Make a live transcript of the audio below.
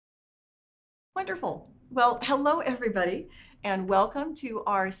Wonderful. Well, hello, everybody, and welcome to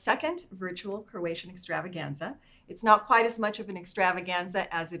our second virtual Croatian extravaganza. It's not quite as much of an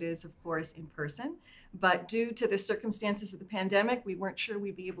extravaganza as it is, of course, in person, but due to the circumstances of the pandemic, we weren't sure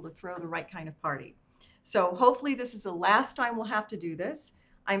we'd be able to throw the right kind of party. So hopefully this is the last time we'll have to do this.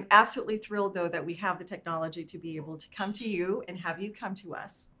 I'm absolutely thrilled, though, that we have the technology to be able to come to you and have you come to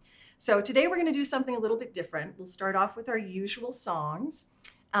us. So today we're going to do something a little bit different. We'll start off with our usual songs.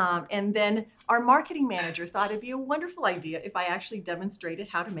 And then our marketing manager thought it'd be a wonderful idea if I actually demonstrated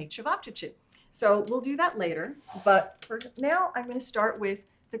how to make Ćevapčići. So we'll do that later. But for now, I'm going to start with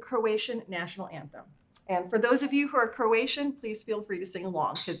the Croatian national anthem. And for those of you who are Croatian, please feel free to sing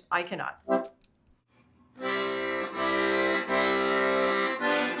along because I cannot.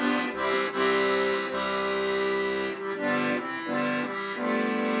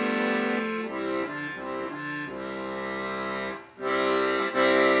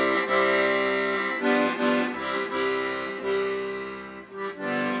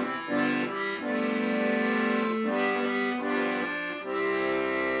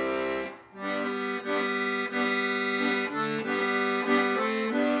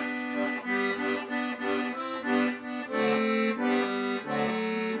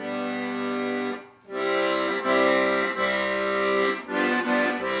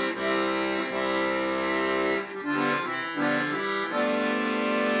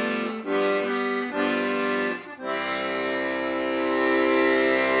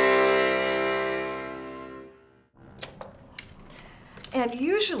 And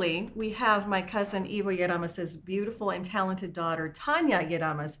usually we have my cousin Ivo Jeramaz's beautiful and talented daughter, Tanya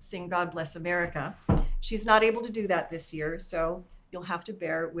Jeramaz, sing God Bless America. She's not able to do that this year, so you'll have to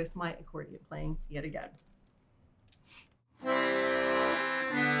bear with my accordion playing yet again.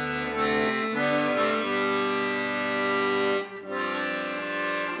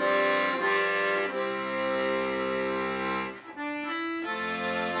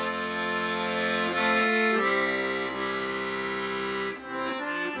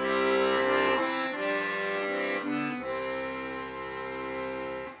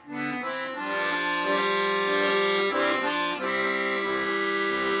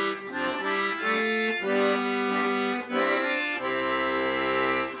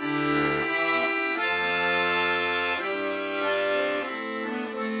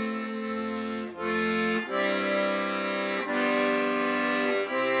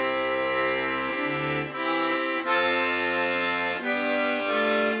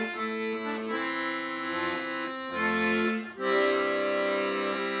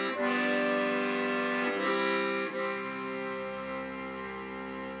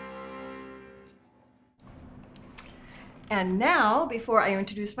 And now, before I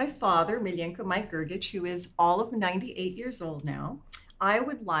introduce my father, Miljenko Mike Grgich, who is all of 98 years old now, I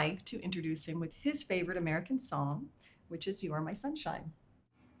would like to introduce him with his favorite American song, which is You Are My Sunshine.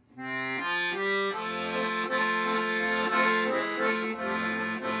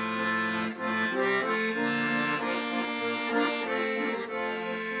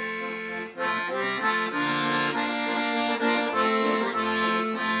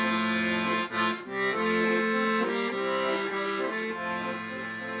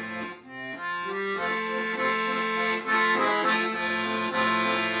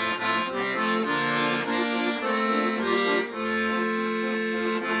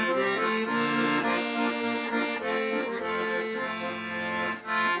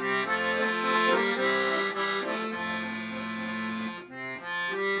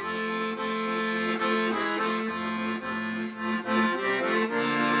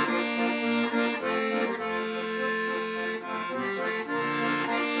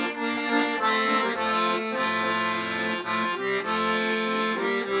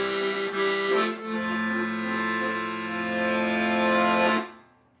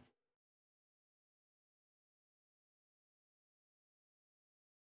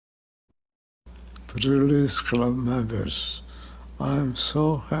 Release Club members, I'm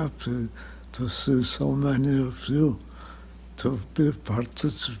so happy to see so many of you to be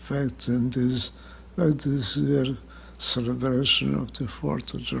participate in this year celebration of the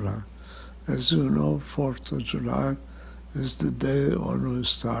 4th of July. As you know, 4th of July is the day when we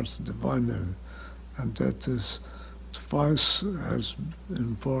start the winery, and that is twice as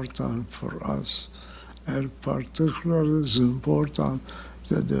important for us, and particularly is important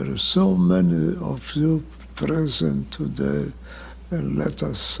that there are so many of you present today, and let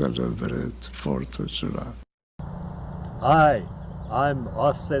us celebrate 4th of July. Hi, I'm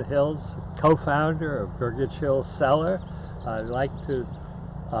Austin Hills, co-founder of Grgich Hill Cellar. I'd like to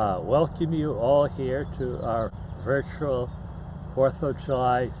welcome you all here to our virtual 4th of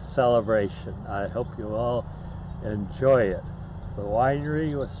July celebration. I hope you all enjoy it. The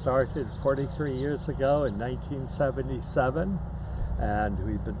winery was started 43 years ago in 1977, and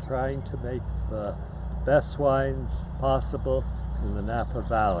we've been trying to make the best wines possible in the Napa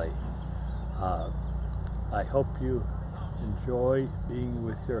Valley. I hope you enjoy being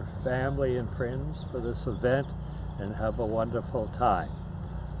with your family and friends for this event and have a wonderful time.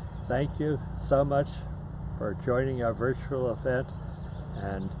 Thank you so much for joining our virtual event,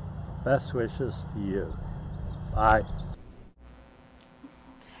 and best wishes to you. Bye.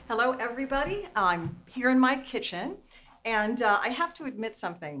 Hello, everybody. I'm here in my kitchen, and I have to admit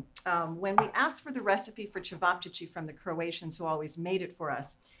something. When we asked for the recipe for Ćevapčići from the Croatians who always made it for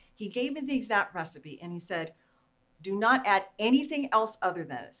us, he gave me the exact recipe, and he said, do not add anything else other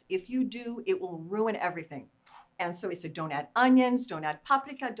than this. If you do, it will ruin everything. And so he said, don't add onions, don't add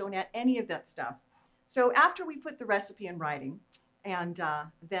paprika, don't add any of that stuff. So after we put the recipe in writing, and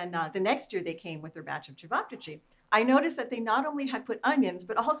then the next year they came with their batch of Ćevapčići, I noticed that they not only had put onions,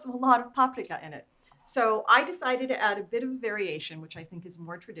 but also a lot of paprika in it. So I decided to add a bit of a variation, which I think is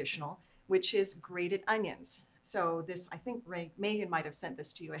more traditional, which is grated onions. So this, I think Megan might have sent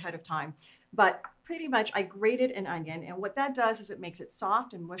this to you ahead of time, but pretty much I grated an onion, and what that does is it makes it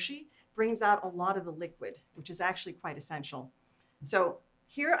soft and mushy, brings out a lot of the liquid, which is actually quite essential. So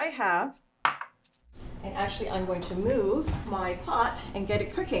here I have, and actually I'm going to move my pot and get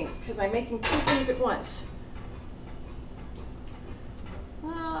it cooking because I'm making two things at once.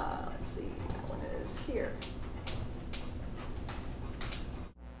 Let's see, that one is here.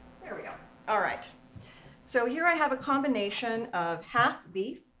 There we go. All right. So here I have a combination of half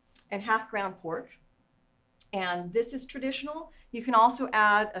beef and half ground pork. And this is traditional. You can also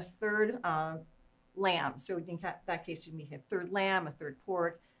add a third lamb. So in that case, you need a third lamb, a third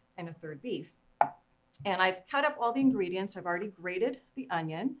pork, and a third beef. And I've cut up all the ingredients. I've already grated the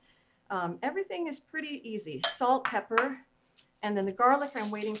onion. Everything is pretty easy. Salt, pepper, and then the garlic I'm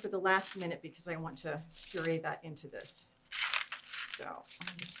waiting for the last minute because I want to puree that into this. So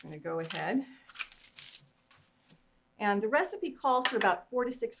I'm just going to go ahead. And the recipe calls for about 4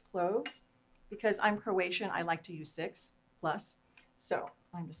 to 6 cloves. Because I'm Croatian, I like to use 6 plus. So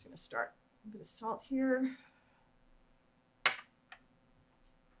I'm just going to start. A bit of salt here.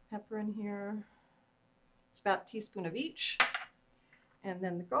 Pepper in here. It's about a teaspoon of each. And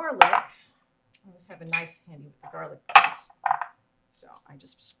then the garlic, I always have a knife handy with the garlic piece. So I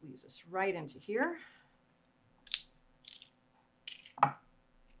just squeeze this right into here.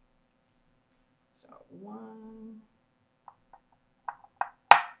 So 1.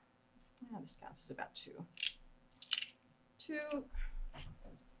 This counts as about 2. 2.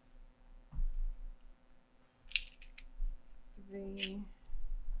 3.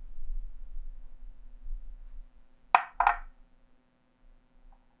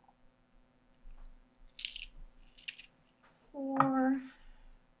 4.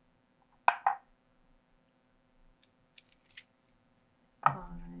 5.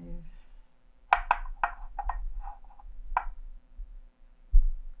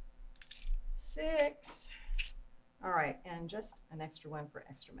 6. All right, and just an extra one for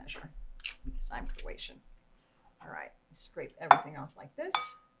extra measure because I'm Croatian. All right, scrape everything off like this.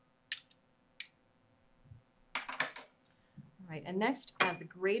 All right, and next add the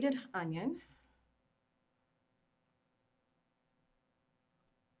grated onion.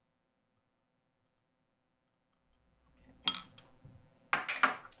 Okay.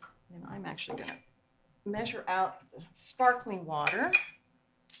 Then I'm actually going to measure out the sparkling water.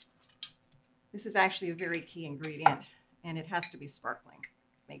 This is actually a very key ingredient, and it has to be sparkling.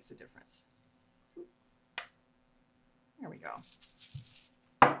 Makes a difference. There we go.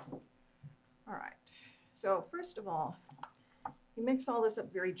 All right. So first of all, you mix all this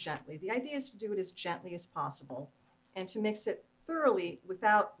up very gently. The idea is to do it as gently as possible and to mix it thoroughly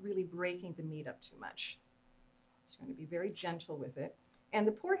without really breaking the meat up too much. So I'm going to be very gentle with it. And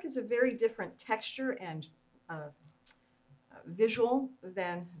the pork is a very different texture and visual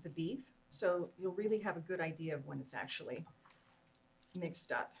than the beef. So you'll really have a good idea of when it's actually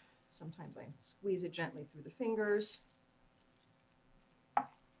mixed up. Sometimes I squeeze it gently through the fingers.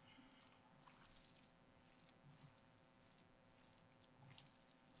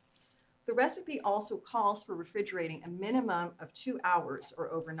 The recipe also calls for refrigerating a minimum of 2 hours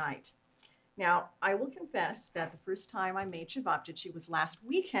or overnight. Now, I will confess that the first time I made Ćevapčići was last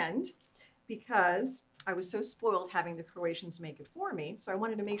weekend because I was so spoiled having the Croatians make it for me, so I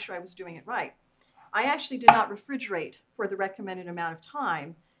wanted to make sure I was doing it right. I actually did not refrigerate for the recommended amount of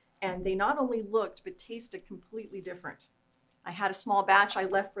time, and they not only looked but tasted completely different. I had a small batch I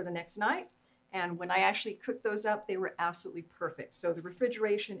left for the next night, And when I actually cooked those up, they were absolutely perfect. So the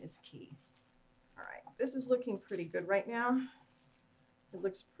refrigeration is key. All right, this is looking pretty good right now. It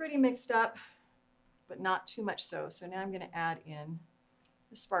looks pretty mixed up, but not too much so. So now I'm going to add in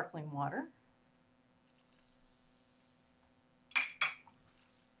the sparkling water.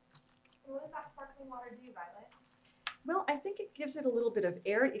 What does that sparkling water do, Violet? Well, I think it gives it a little bit of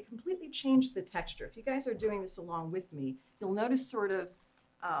air. It completely changed the texture. If you guys are doing this along with me, you'll notice sort of,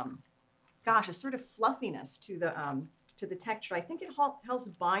 a sort of fluffiness to the texture. I think it helps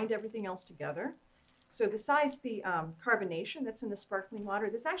bind everything else together. So besides the carbonation that's in the sparkling water,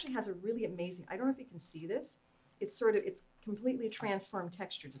 this actually has a really amazing, I don't know if you can see this, it's completely transformed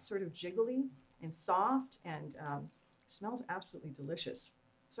textures. It's sort of jiggly and soft and smells absolutely delicious.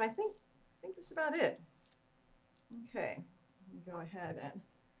 So I think this is about it. Okay, let me go ahead and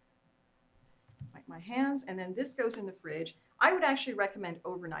wipe my hands, and then this goes in the fridge. I would actually recommend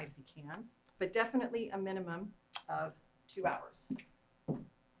overnight if you can, but definitely a minimum of 2 hours.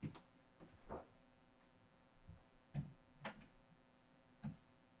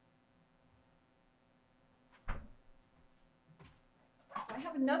 So I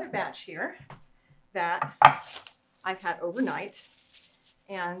have another batch here that I've had overnight,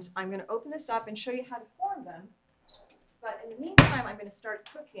 and I'm going to open this up and show you how to form them. But in the meantime, I'm going to start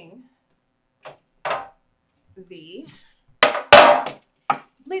cooking the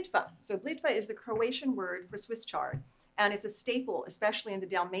Blitva. So Blitva is the Croatian word for Swiss chard, and it's a staple, especially in the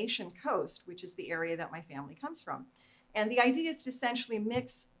Dalmatian coast, which is the area that my family comes from. And the idea is to essentially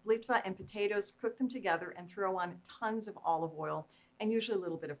mix Blitva and potatoes, cook them together, and throw on tons of olive oil, and usually a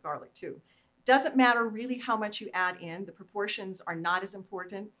little bit of garlic too. Doesn't matter really how much you add in. The proportions are not as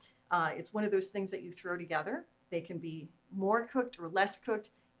important. It's one of those things that you throw together. They can be more cooked or less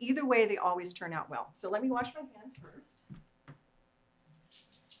cooked. Either way, they always turn out well. So let me wash my hands first.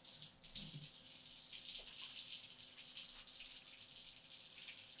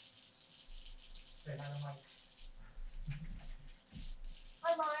 Say hi to Mike.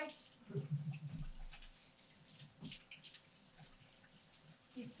 Hi, Mike.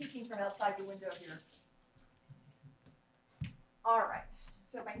 He's peeking from outside the window here. All right,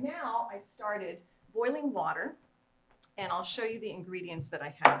 so by now I've started boiling water, and I'll show you the ingredients that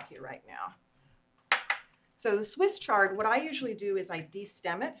I have here right now. So the Swiss chard, what I usually do is I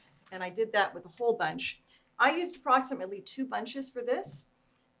de-stem it, and I did that with a whole bunch. I used approximately 2 bunches for this,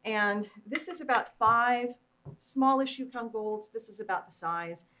 and this is about 5 smallish Yukon Golds. This is about the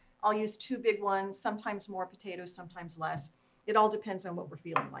size. I'll use 2 big ones, sometimes more potatoes, sometimes less. It all depends on what we're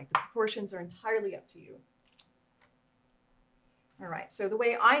feeling like. The proportions are entirely up to you. All right, so the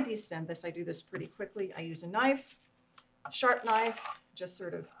way I de-stem this, I do this pretty quickly. I use a knife, a sharp knife, just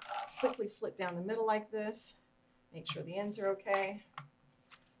sort of quickly slit down the middle like this. Make sure the ends are okay.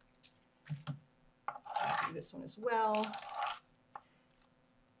 I'll do this one as well.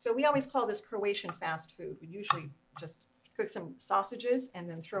 So we always call this Croatian fast food. We usually just cook some sausages and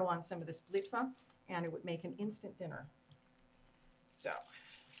then throw on some of this Blitva, and it would make an instant dinner. So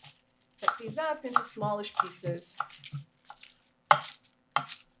cut these up into smallish pieces.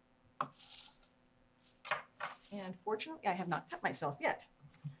 And fortunately, I have not cut myself yet.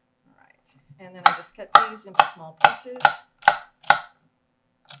 All right, and then I just cut these into small pieces.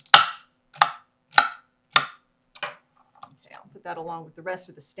 Okay, I'll put that along with the rest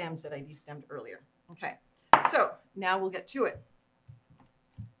of the stems that I de-stemmed earlier. Okay, so now we'll get to it.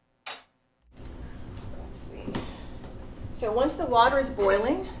 Let's see. So once the water is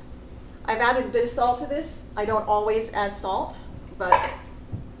boiling, I've added a bit of salt to this. I don't always add salt, but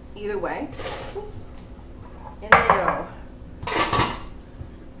either way. In they go.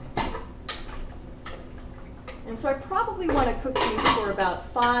 And so I probably want to cook these for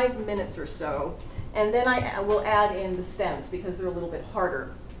about 5 minutes or so, and then I will add in the stems because they're a little bit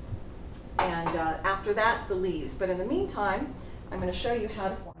harder. And after that, the leaves. But in the meantime, I'm going to show you how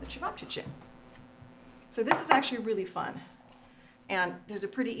to form the Ćevapčići. So this is actually really fun, and there's a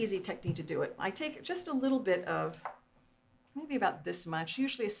pretty easy technique to do it. I take just a little bit of, maybe about this much,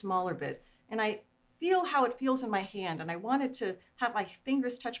 usually a smaller bit, and I feel how it feels in my hand, and I wanted to have my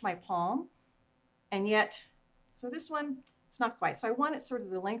fingers touch my palm, and yet, so this one, it's not quite. So I want it sort of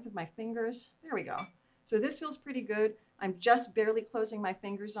the length of my fingers. There we go. So this feels pretty good. I'm just barely closing my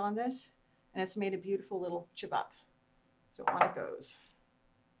fingers on this, and it's made a beautiful little ćevap. So on it goes.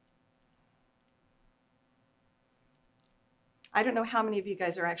 I don't know how many of you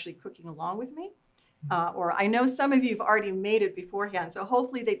guys are actually cooking along with me, or I know some of you have already made it beforehand, so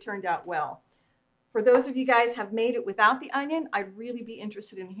hopefully they turned out well. For those of you guys have made it without the onion, I'd really be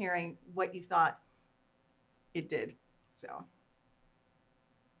interested in hearing what you thought it did. So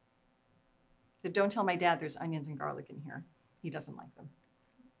But don't tell my dad there's onions and garlic in here. He doesn't like them.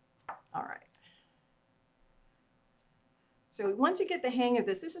 All right. So once you get the hang of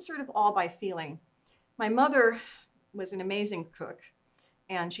this is sort of all by feeling. My mother was an amazing cook,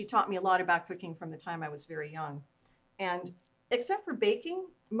 and she taught me a lot about cooking from the time I was very young. And except for baking,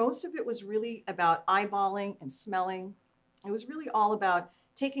 most of it was really about eyeballing and smelling. It was really all about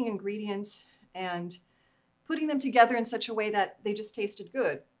taking ingredients and putting them together in such a way that they just tasted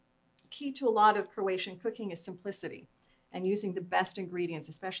good. Key to a lot of Croatian cooking is simplicity and using the best ingredients,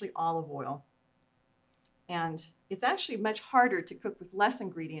 especially olive oil. And it's actually much harder to cook with less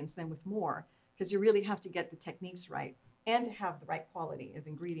ingredients than with more, because you really have to get the techniques right and to have the right quality of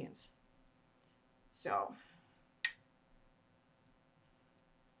ingredients. So,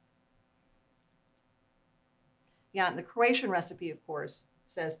 yeah, and the Croatian recipe, of course,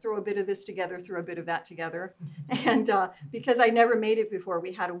 says throw a bit of this together, throw a bit of that together. And because I never made it before,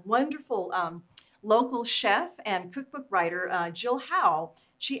 we had a wonderful local chef and cookbook writer, Jill Howe.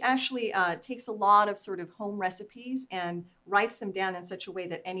 She actually takes a lot of sort of home recipes and writes them down in such a way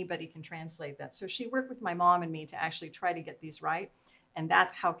that anybody can translate that. So she worked with my mom and me to actually try to get these right. And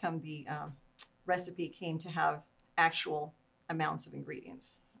that's how come the recipe came to have actual amounts of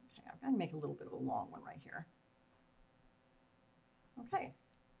ingredients. Okay, I'm going to make a little bit of a long one right here. Okay,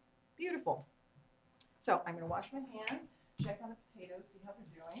 beautiful. So I'm going to wash my hands, check on the potatoes, see how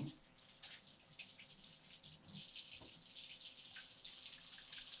they're doing.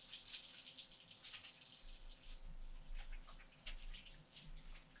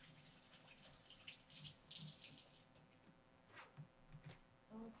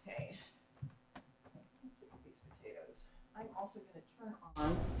 Okay, let's look at these potatoes. I'm also going to turn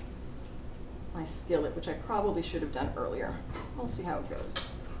on my skillet, which I probably should have done earlier. We'll see how it goes.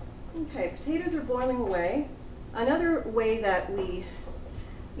 Okay, potatoes are boiling away. Another way that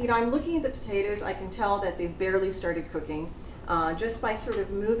I'm looking at the potatoes, I can tell that they've barely started cooking. Just by sort of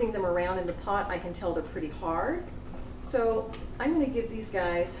moving them around in the pot, I can tell they're pretty hard. So I'm going to give these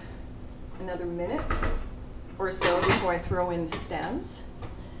guys another minute or so before I throw in the stems.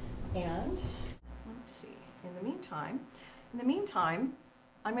 And let's see, in the meantime,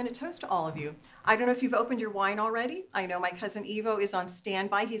 I'm going to toast to all of you. I don't know if you've opened your wine already. I know my cousin Ivo is on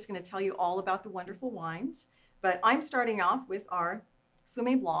standby. He's going to tell you all about the wonderful wines. But I'm starting off with our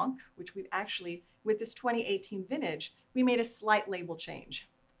Fumé Blanc, which we've actually, with this 2018 vintage, we made a slight label change.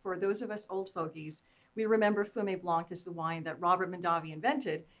 For those of us old fogies, we remember Fumé Blanc as the wine that Robert Mondavi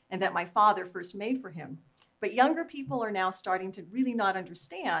invented and that my father first made for him. But younger people are now starting to really not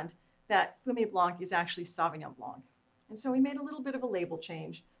understand that Fumé Blanc is actually Sauvignon Blanc. And so we made a little bit of a label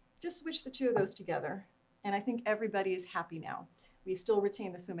change, just switched the two of those together. And I think everybody is happy now. We still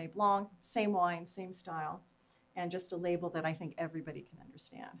retain the Fumé Blanc, same wine, same style, and just a label that I think everybody can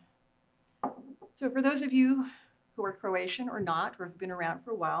understand. So for those of you who are Croatian or not, or have been around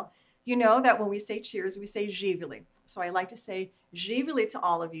for a while, you know that when we say cheers, we say živjeli. So I like to say živjeli to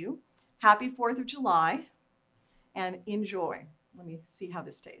all of you. Happy 4th of July, and enjoy. Let me see how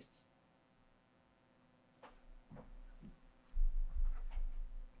this tastes.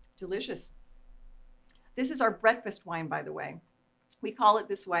 Delicious. This is our breakfast wine, by the way. We call it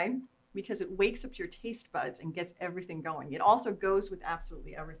this way because it wakes up your taste buds and gets everything going. It also goes with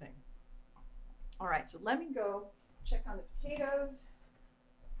absolutely everything. All right, so let me go check on the potatoes.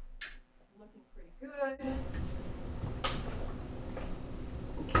 Looking pretty good.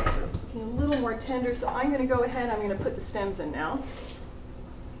 Okay, they're looking a little more tender, so I'm going to go ahead, I'm going to put the stems in now.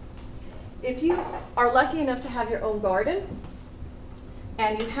 If you are lucky enough to have your own garden,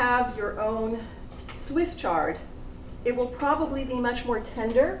 and you have your own Swiss chard, it will probably be much more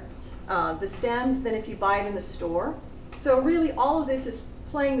tender, the stems, than if you buy it in the store. So really all of this is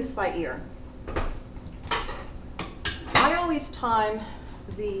playing this by ear. I always time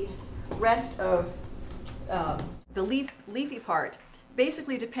the rest of the leafy part,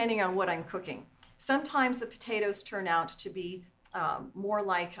 basically depending on what I'm cooking. Sometimes the potatoes turn out to be more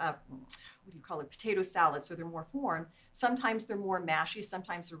like, what do you call it, potato salad, so they're more formed. Sometimes they're more mashy,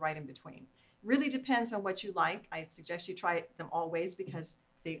 sometimes they're right in between. Really depends on what you like. I suggest you try them always because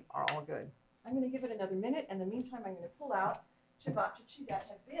they are all good. I'm going to give it another minute. In the meantime, I'm going to pull out Ćevapčići that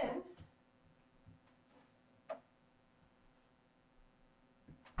have been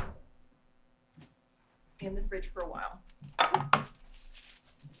in the fridge for a while.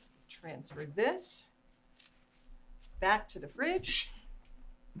 Transfer this back to the fridge.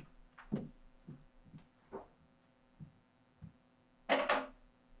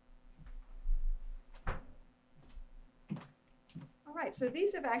 All right, so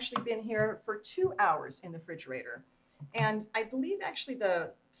these have actually been here for 2 hours in the refrigerator. And I believe actually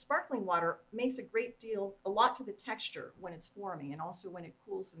the sparkling water makes a lot to the texture when it's forming and also when it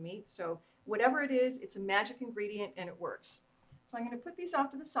cools the meat. So whatever it is, it's a magic ingredient and it works. So I'm going to put these off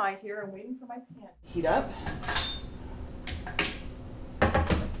to the side here. I'm waiting for my pan to heat up.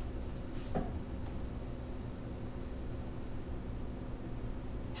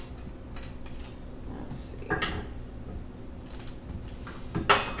 Let's see.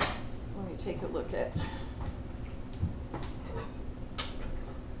 Let me take a look at.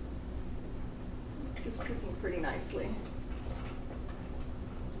 This is cooking pretty nicely.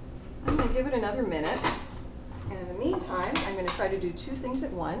 I'm going to give it another minute. And in the meantime, I'm going to try to do two things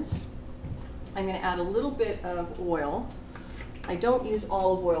at once. I'm going to add a little bit of oil. I don't use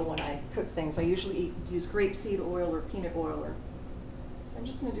olive oil when I cook things. I usually use grapeseed oil or peanut oil. So I'm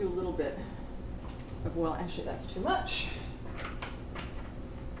just going to do a little bit of oil. Actually, that's too much.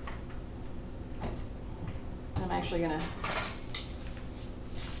 I'm actually going to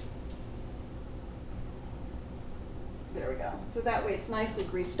there we go. So that way it's nicely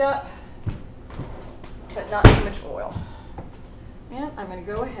greased up, but not too much oil. And I'm going to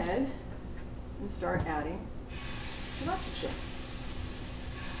go ahead and start adding Ćevapčići.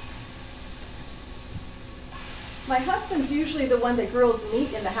 My husband's usually the one that grills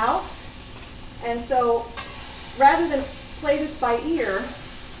meat in the house, and so rather than play this by ear,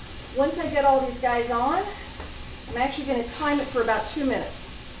 once I get all these guys on, I'm actually going to time it for about 2 minutes.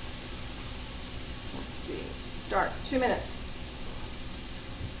 Let's see, start, 2 minutes.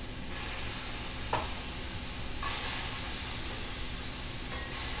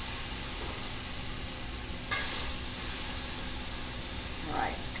 All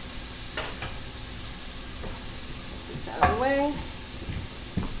right. Get this out of the way.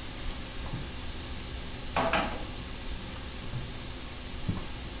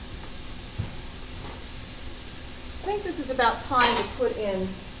 I think this is about time to put in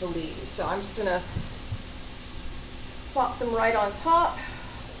the leaves. So I'm just going to plop them right on top.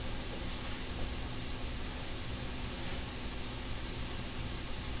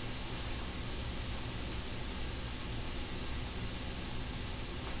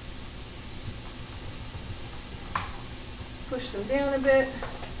 Push them down a bit.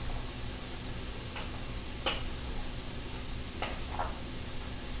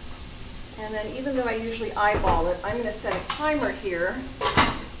 And then even though I usually eyeball it, I'm going to set a timer here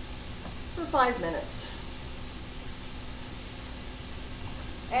for 5 minutes.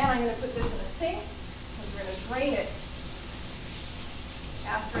 And I'm going to put this in a sink because we're going to drain it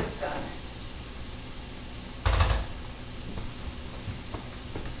after it's done.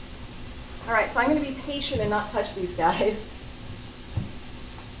 All right, so I'm going to be patient and not touch these guys.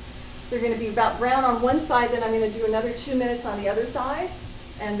 They're going to be about brown on one side, then I'm going to do another 2 minutes on the other side,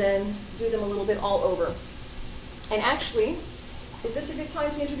 and then do them a little bit all over. And actually, is this a good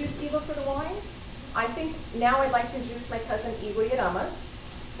time to introduce Ivo for the wines? I think now I'd like to introduce my cousin Ivo Jeramaz,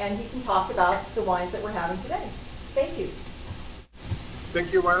 and he can talk about the wines that we're having today. Thank you.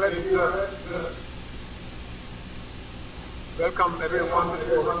 Thank you, Violet. Welcome everyone.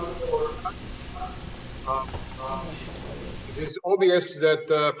 It is obvious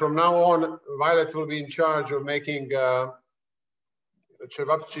that from now on, Violet will be in charge of making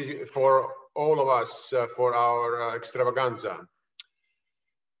Ćevapčići for all of us for our extravaganza.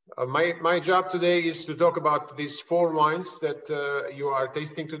 My job today is to talk about these 4 wines that you are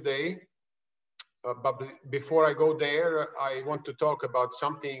tasting today. But before I go there, I want to talk about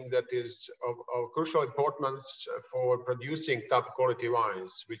something that is of crucial importance for producing top quality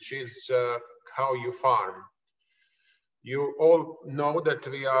wines, which is how you farm. You all know that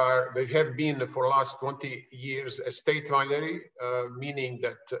we have been for the last 20 years a state winery, meaning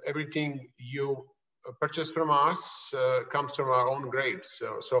that everything you purchase from us comes from our own grapes.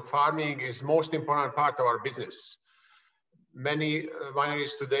 So farming is most important part of our business. Many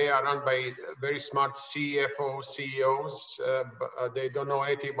wineries today are run by very smart CFOs, CEOs, but they don't know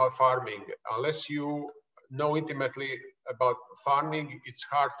anything about farming. Unless you know intimately about farming, it's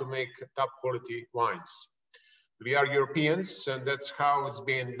hard to make top quality wines. We are Europeans, and that's how it's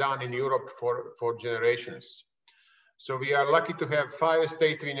been done in Europe for generations. So we are lucky to have 5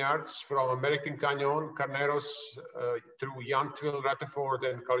 estate vineyards from American Canyon, Carneros, through Yountville, Rutherford,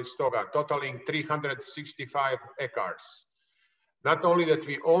 and Calistoga, totaling 365 acres. Not only that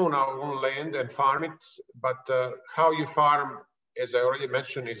we own our own land and farm it, but how you farm, as I already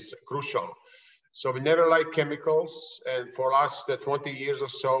mentioned, is crucial. So we never like chemicals, and for the last 20 years or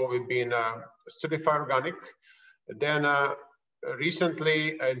so, we've been certified organic. Then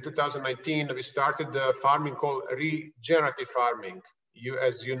recently, in 2019, we started the farming called regenerative farming.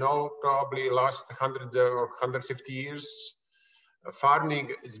 As you know, probably last 100 or 150 years,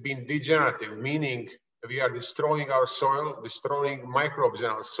 farming has been degenerative, meaning we are destroying our soil, destroying microbes in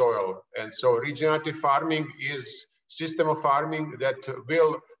our soil. And so regenerative farming is system of farming that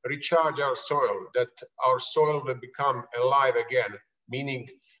will recharge our soil, that our soil will become alive again, meaning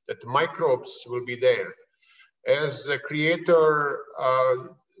that microbes will be there. As a creator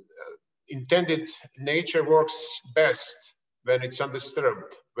intended, nature works best when it's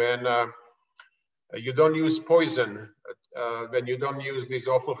undisturbed, when you don't use poison, when you don't use these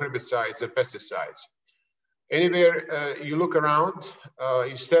awful herbicides and pesticides. Anywhere you look around,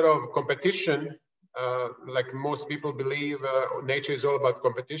 instead of competition, like most people believe, nature is all about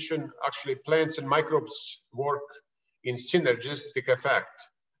competition. Actually, plants and microbes work in synergistic effect.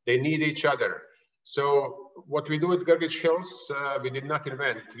 They need each other. So what we do at Grgich Hills, we did not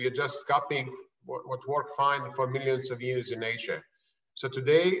invent. We are just copying what worked fine for millions of years in nature. So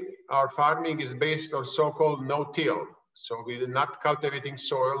today, our farming is based on so-called no-till. So we are not cultivating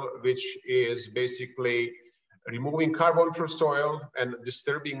soil, which is basically removing carbon from soil and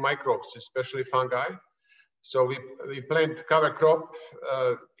disturbing microbes, especially fungi. So we plant cover crop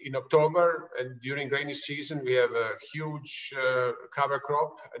in October, and during rainy season, we have a huge cover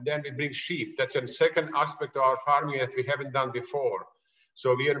crop, and then we bring sheep. That's a second aspect of our farming that we haven't done before.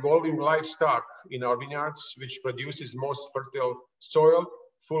 So we are involving livestock in our vineyards, which produces most fertile soil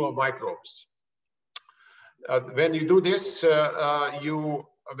full of microbes. When you do this,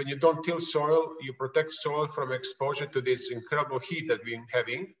 when you don't till soil, you protect soil from exposure to this incredible heat that we're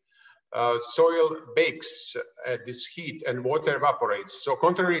having. Soil bakes at this heat and water evaporates. So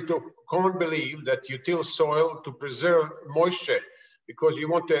contrary to common belief that you till soil to preserve moisture because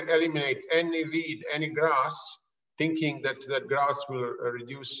you want to eliminate any weed, any grass, thinking that that grass will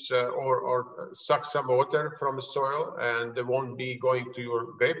reduce or suck some water from the soil and it won't be going to your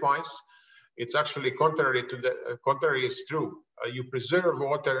grapevines. It's actually contrary to the contrary is true. You preserve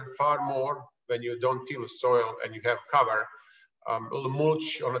water far more when you don't till soil and you have cover, a little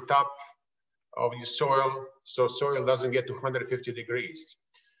mulch on the top of your soil, so soil doesn't get to 150 degrees.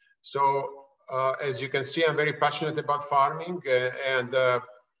 So as you can see, I'm very passionate about farming, and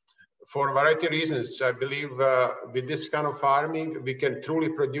for a variety of reasons, I believe with this kind of farming, we can truly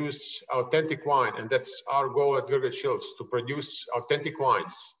produce authentic wine, and that's our goal at Grgich Hills, to produce authentic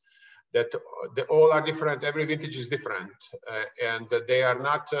wines. That they all are different, every vintage is different, and they are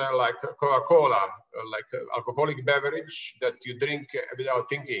not like Coca-Cola, like alcoholic beverage that you drink without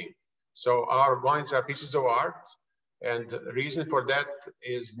thinking. So our wines are pieces of art, and the reason for that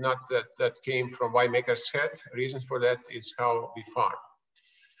is not that came from winemaker's head. The reason for that is how we farm.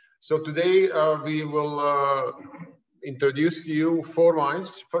 So today we will introduce to you 4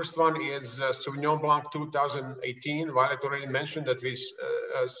 wines. First one is Sauvignon Blanc 2018. Violet already mentioned that we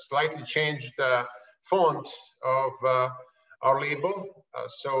slightly changed the font of our label.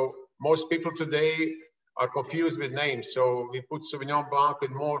 So most people today are confused with names. So we put Sauvignon Blanc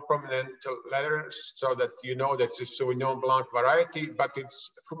with more prominent letters so that you know that's a Sauvignon Blanc variety, but it's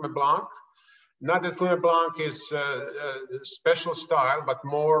Fumé Blanc. Not that Fumé Blanc is a special style, but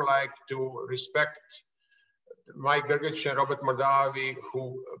more like to respect Mike Grgich and Robert Mordavi,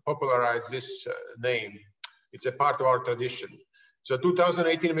 who popularized this name. It's a part of our tradition. So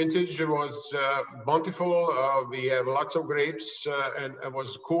 2018 vintage was bountiful. We have lots of grapes and it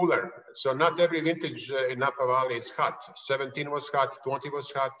was cooler. So not every vintage in Napa Valley is hot. 17 was hot, 20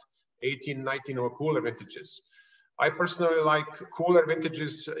 was hot, 18, 19 were cooler vintages. I personally like cooler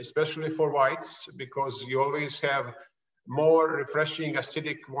vintages, especially for whites, because you always have more refreshing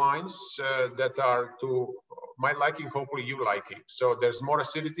acidic wines that are to my liking, hopefully you like it. So there's more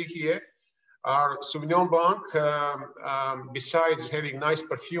acidity here. Our Sauvignon Blanc, besides having nice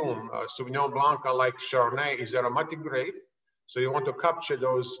perfume, Sauvignon Blanc, like Chardonnay, is aromatic grape. So you want to capture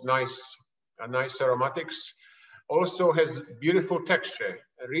those nice aromatics. Also has beautiful texture.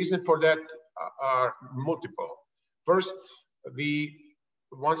 The reason for that are multiple. First,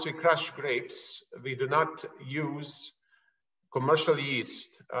 once we crush grapes, we do not use commercial yeast.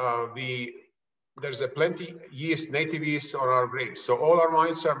 There's a plenty yeast, native yeast on our grapes. So all our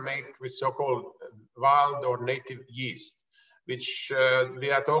wines are made with so-called wild or native yeast, which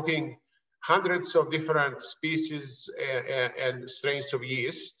we are talking hundreds of different species and strains of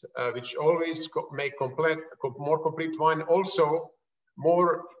yeast, which always make more complete wine, also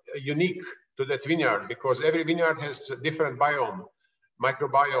more unique to that vineyard, because every vineyard has a different biome,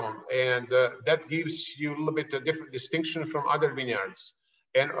 microbiome, and that gives you a little bit of different distinction from other vineyards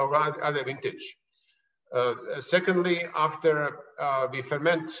and other vintage. Secondly, after we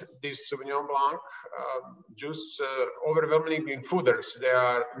ferment this Sauvignon Blanc juice overwhelmingly in foeders, there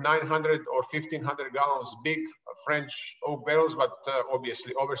are 900 or 1500 gallons big French oak barrels, but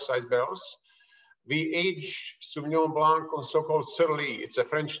obviously oversized barrels. We age Sauvignon Blanc on so-called surly. It's a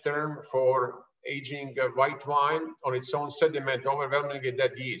French term for aging white wine on its own sediment, overwhelmingly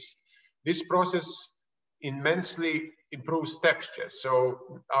dead yeast. This process immensely improves texture.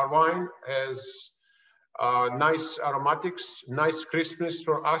 So our wine has nice aromatics, nice crispness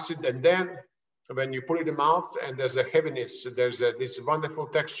for acid, and then when you put it in the mouth and there's a heaviness, there's this wonderful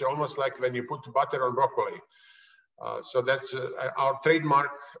texture, almost like when you put butter on broccoli. So that's our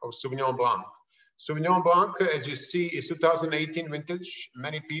trademark of Sauvignon Blanc. Sauvignon Blanc, as you see, is 2018 vintage.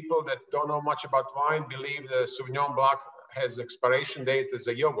 Many people that don't know much about wine believe the Sauvignon Blanc has expiration date as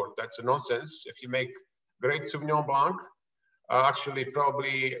a yogurt. That's a nonsense. If you make great Sauvignon Blanc, actually,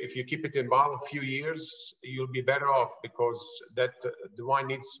 probably if you keep it in bottle a few years, you'll be better off, because that the wine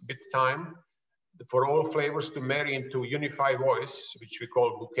needs a bit of time for all flavors to marry into unified voice, which we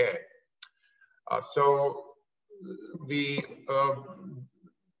call bouquet. So we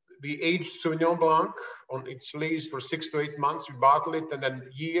age Sauvignon Blanc on its lees for 6 to 8 months. We bottle it, and then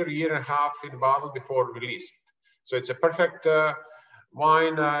year and a half in bottle before release it. So it's a perfect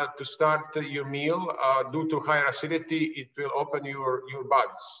wine to start your meal. Due to higher acidity, it will open your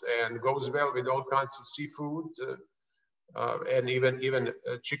buds and goes well with all kinds of seafood and even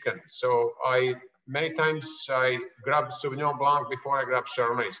chicken. So many times I grab Sauvignon Blanc before I grab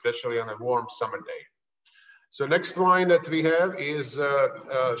Chardonnay, especially on a warm summer day. So next wine that we have is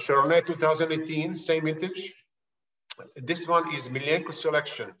Chardonnay 2018, same vintage. This one is Milenko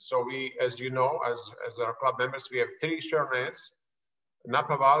selection. So we, as you know, as our club members, we have 3 Chardonnays: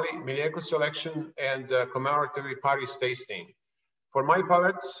 Napa Valley, Milenko selection, and commemorative Paris tasting. For my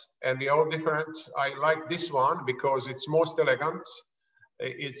palate, and we're all different, I like this one because it's most elegant.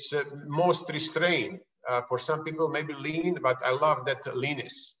 It's most restrained. For some people, maybe lean, but I love that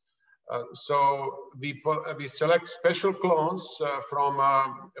leanness. So we select special clones from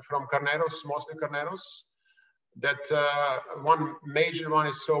Carneros, mostly Carneros. That one major one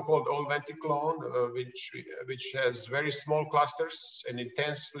is so-called Old Venti clone, which has very small clusters and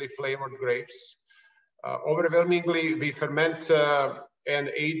intensely flavored grapes. Overwhelmingly, we ferment and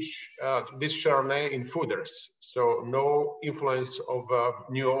age this Chardonnay in foeders, so no influence of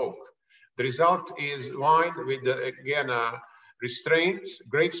new oak. The result is wine with, again, restraint,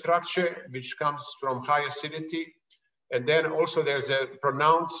 great structure, which comes from high acidity. And then also there's a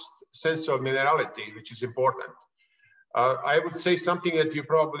pronounced sense of minerality, which is important. I would say something that you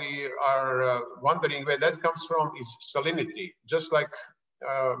probably are wondering where that comes from is salinity. Just like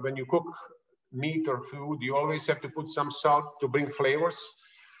when you cook meat or food, you always have to put some salt to bring flavors.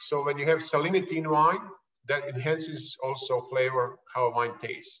 So when you have salinity in wine, that enhances also flavor, how wine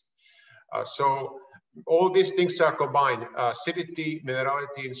tastes. So all these things are combined: acidity,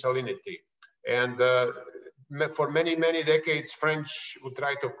 minerality, and salinity. And for many, many decades, French would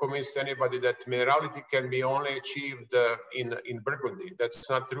try to convince anybody that minerality can be only achieved in Burgundy. That's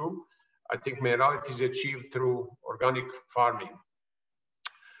not true. I think minerality is achieved through organic farming.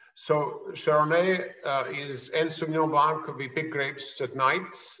 So Chardonnay and Sauvignon Blanc, we pick grapes at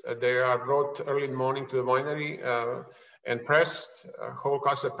night. They are brought early in the morning to the winery and pressed, whole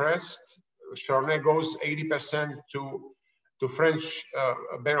casa pressed. Chardonnay goes 80% to French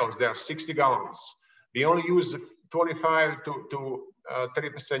barrels. They are 60 gallons. We only use 25 to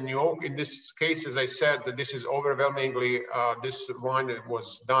 30% new oak. In this case, as I said, that this is overwhelmingly, this wine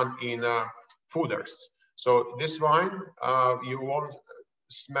was done in foeders. So this wine, you won't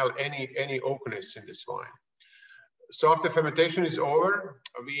smell any oakness in this wine. So after fermentation is over,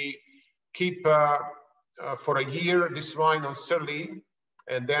 we keep for a year this wine on surly,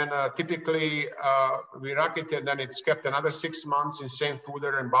 and then typically we rack it, and then it's kept another 6 months in same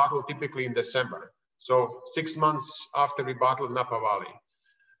foeder and bottled typically in December. So 6 months after we bottle Napa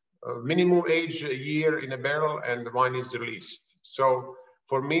Valley. Minimum age a year in a barrel, and the wine is released. So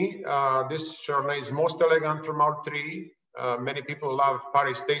for me, this Chardonnay is most elegant from our 3. Many people love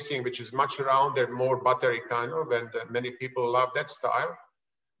Paris tasting, which is much rounder, more buttery kind of, and many people love that style.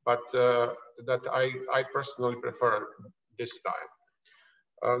 But that I personally prefer this style.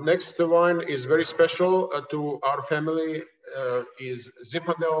 Next wine is very special to our family, is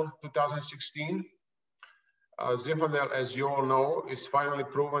Zinfandel 2016. Zinfandel, as you all know, is finally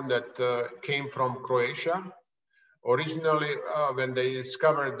proven that came from Croatia. Originally, when they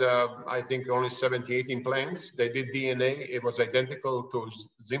discovered, I think only 70, 18 plants, they did DNA. It was identical to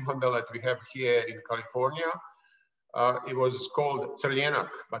Zinfandel that we have here in California. it was called Crljenak.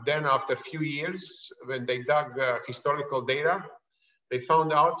 But then after a few years, when they dug historical data, they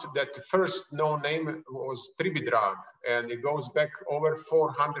found out that the first known name was Tribidrag, and it goes back over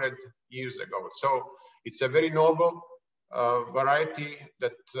 400 years ago. So it's a very noble variety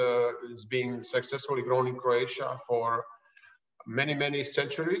that is being successfully grown in Croatia for many, many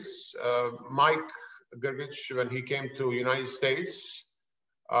centuries. Mike Grgich, when he came to United States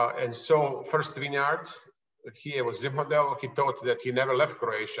and saw first vineyard, he was Zinfandel. He thought that he never left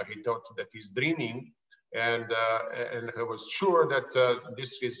Croatia. He thought that he's dreaming, and he was sure that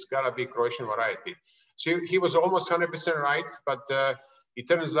this is gotta be Croatian variety. So he was almost 100% right, but it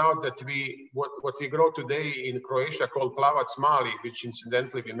turns out that what we grow today in Croatia called Plavac Mali, which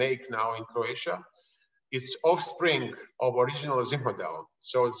incidentally we make now in Croatia, it's offspring of original Zinfandel.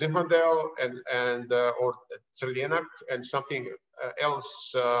 So Zinfandel and or Crljenak and something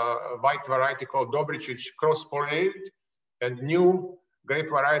else, white variety called Dobričić cross-pollinated, and new grape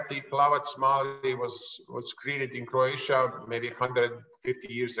variety Plavac Mali was created in Croatia maybe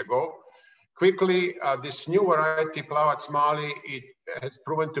 150 years ago. Quickly, this new variety Plavac Mali, it has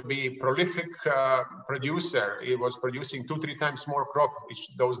proven to be a prolific producer. It was producing 2-3 times more crop, which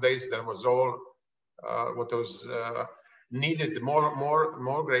those days that was all what was needed,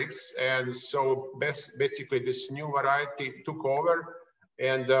 more grapes. And so basically this new variety took over,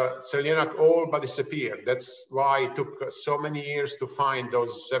 and Crljenak all but disappeared. That's why it took so many years to find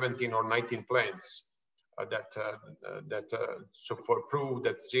those 17 or 19 plants so for proof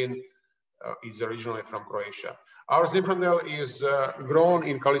that Zin is originally from Croatia. Our Zinfandel is grown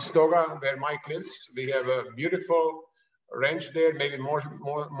in Kalistoga, where Mike lives. We have a beautiful ranch there, maybe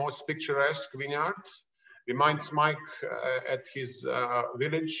most picturesque vineyard. Reminds Mike at his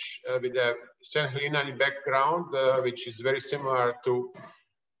village with a St. Helena background, which is very similar to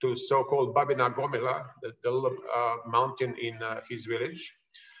so-called Babina Gomila, the little mountain in his village.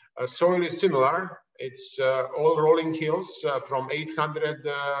 Soil is similar. It's all rolling hills from 800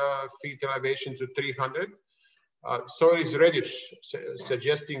 feet elevation to 300. Soil is reddish,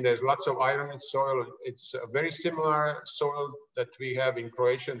 suggesting there's lots of iron in soil. It's a very similar soil that we have in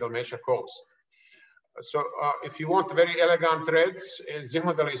Croatia and Dalmatia coast. So if you want very elegant reds,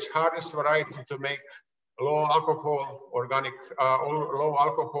 Zinfandel is hardest variety to make low alcohol, organic, low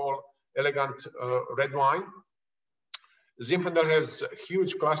alcohol, elegant red wine. Zinfandel has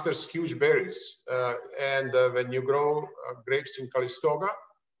huge clusters, huge berries. And when you grow grapes in Kalistoga,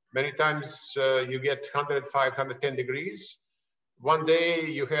 many times you get 105, 110 degrees. One day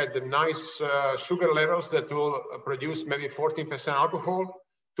you had the nice sugar levels that will produce maybe 14% alcohol.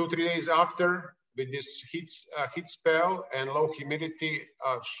 2-3 days after, with this heat spell and low humidity,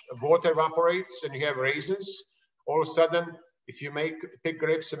 water evaporates and you have raisins. All of a sudden, if you pick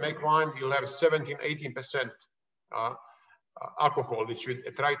grapes and make wine, you'll have 17, 18% alcohol, which we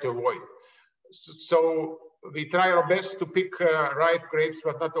try to avoid. So we try our best to pick ripe grapes,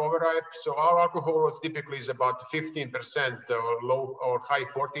 but not overripe. So our alcohol typically is about 15% or low or high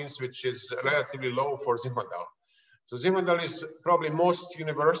 14s, which is relatively low for Zinfandel. So Zinfandel is probably most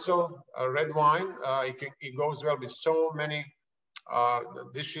universal red wine. It goes well with so many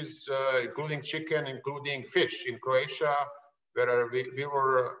dishes, including chicken, including fish. In Croatia, where we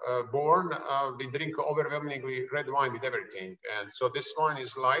were born, we drink overwhelmingly red wine with everything. And so this wine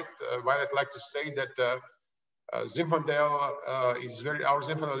is light. Violet likes to say that Zinfandel our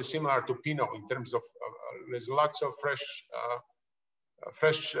Zinfandel is similar to Pinot in terms of there's lots of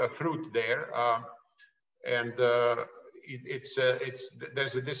fresh fruit there. And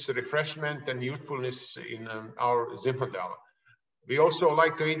there's this refreshment and youthfulness in our Zinfandel. We also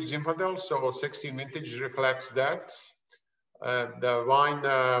like to age Zinfandel, so 16 vintage reflects that. The wine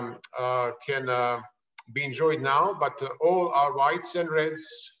can be enjoyed now, but all our whites and reds,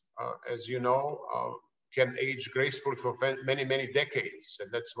 as you know, can age gracefully for many, many decades.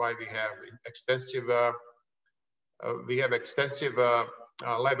 And that's why we have extensive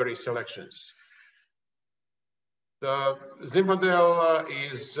library selections. The Zinfandel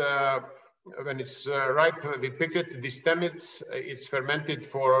is, when it's ripe, we pick it, destem it, it's fermented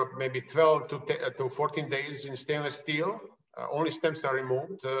for maybe 12 to 14 days in stainless steel. Only stems are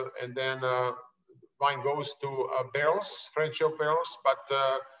removed, and then wine goes to barrels, French oak barrels, but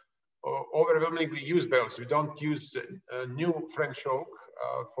overwhelmingly used barrels. We don't use new French oak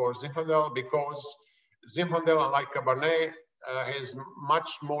for Zinfandel because Zinfandel, unlike Cabernet, has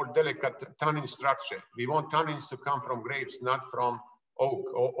much more delicate tannin structure. We want tannins to come from grapes, not from oak.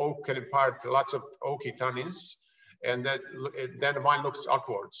 Oak can impart lots of oaky tannins, and then the wine looks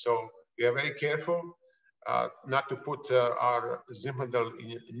awkward. So we are very careful not to put our Zinfandel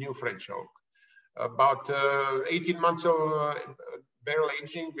in new French oak. About 18 months of barrel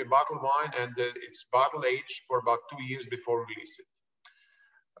aging with bottled wine, and it's bottle aged for about 2 years before we release it.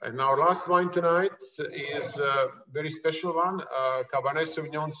 And our last wine tonight is a very special one, Cabernet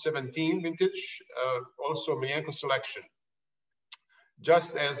Sauvignon 17 vintage, also Milenko selection.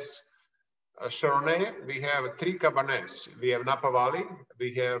 Just as Chardonnay, we have 3 Cabernets. We have Napa Valley,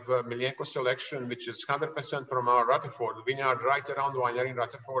 we have Milenko selection, which is 100% from our Rutherford vineyard right around the winery in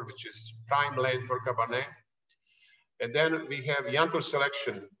Rutherford, which is prime land for Cabernet. And then we have Yantul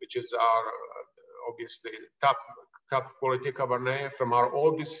selection, which is our obviously top quality Cabernet from our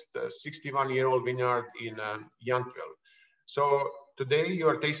oldest 61-year-old vineyard in Yantville. So today you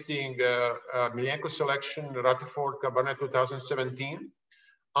are tasting Milenko selection Rutherford Cabernet 2017.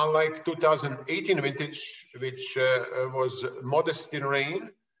 Unlike 2018 vintage, which was modest in rain,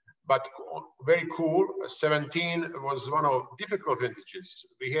 but very cool, 17 was one of difficult vintages.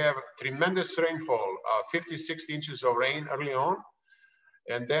 We have tremendous rainfall, 50-60 inches of rain early on,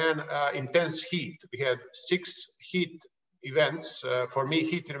 and then intense heat. We had 6 heat events. For me,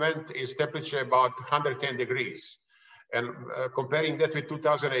 heat event is temperature about 110 degrees. And comparing that with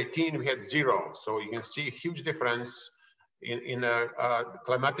 2018, we had 0. So you can see a huge difference in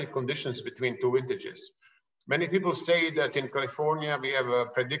climatic conditions between 2 vintages. Many people say that in California, we have a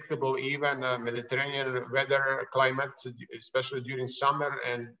predictable, even Mediterranean weather climate, especially during summer,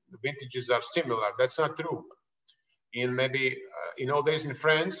 and the vintages are similar. That's not true. In old days in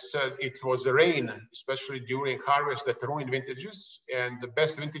France, it was the rain, especially during harvest, that ruined vintages, and the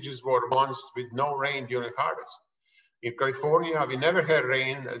best vintages were ones with no rain during harvest. In California, we never had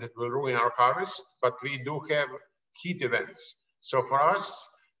rain that will ruin our harvest, but we do have heat events. So for us,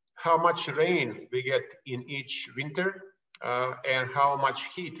 how much rain we get in each winter and how much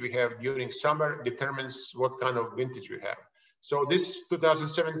heat we have during summer determines what kind of vintage we have. So this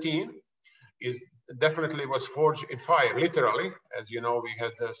 2017 definitely was forged in fire, literally. As you know, we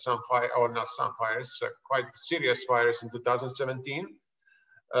had some fire, or not some fires, quite serious fires in 2017.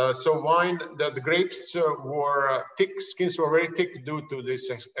 So wine, the grapes were thick, skins were very thick due to this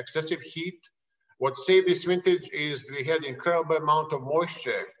excessive heat. What saved this vintage is we had incredible amount of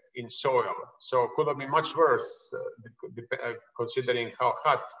moisture in soil. So it could have been much worse considering how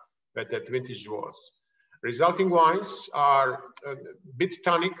hot that vintage was. Resulting wines are a bit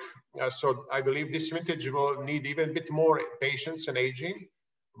tonic. So I believe this vintage will need even a bit more patience and aging.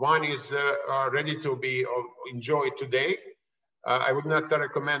 Wine is ready to be enjoyed today. I would not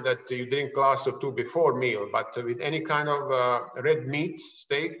recommend that you drink a glass or 2 before meal, but with any kind of red meat,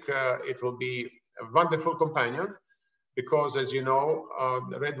 steak, it will be a wonderful companion because, as you know,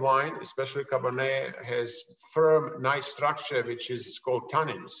 red wine, especially Cabernet, has firm, nice structure, which is called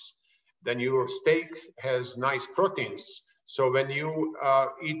tannins. Then your steak has nice proteins. So when you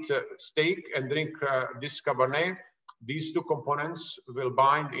eat steak and drink this Cabernet, these 2 components will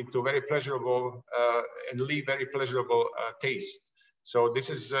bind into very pleasurable and leave very pleasurable taste. So this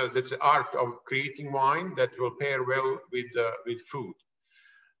is that's the art of creating wine that will pair well with food.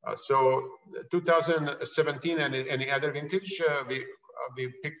 So 2017 and any other vintage,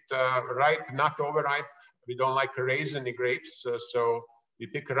 we picked ripe, not overripe. We don't like raisiny grapes, so we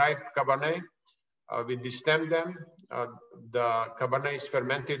pick ripe Cabernet. We destem them. The Cabernet is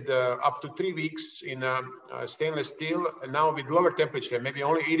fermented up to 3 weeks in stainless steel, and now with lower temperature, maybe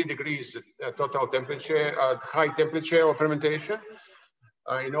only 80 degrees total temperature, high temperature of fermentation.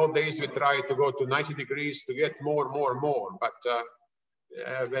 In old days, we try to go to 90 degrees to get more. But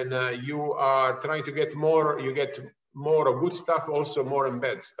when you are trying to get more, you get more of good stuff, also more in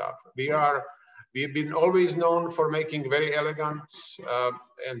bad stuff. We've been always known for making very elegant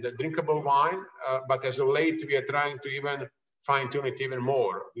and drinkable wine, but as of late, we are trying to even fine-tune it even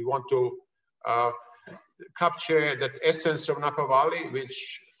more. We want to capture that essence of Napa Valley,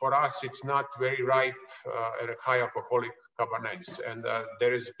 which for us, it's not very ripe and high alcoholic Cabernets. And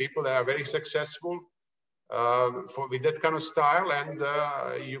there is people that are very successful with that kind of style, and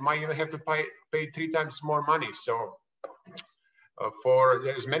you might even have to pay 3 times more money. So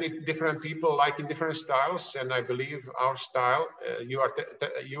there's many different people liking different styles, and I believe our style,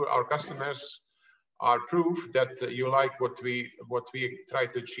 our customers are proof that you like what we try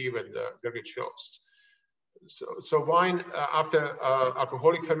to achieve at the Grgich Hills. So wine after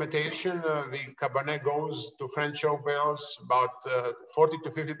alcoholic fermentation, the Cabernet goes to French oak barrels about 40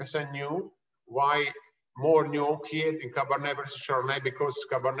 to 50% new. Why more new oak here in Cabernet versus Chardonnay? Because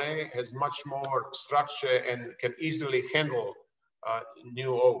Cabernet has much more structure and can easily handle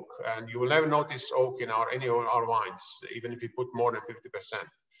new oak, and you will never notice oak in any of our wines, even if you put more than 50%.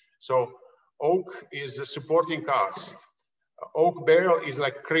 So oak is a supporting cast. Oak barrel is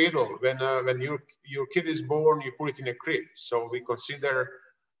like cradle. When your kid is born, you put it in a crib. So we consider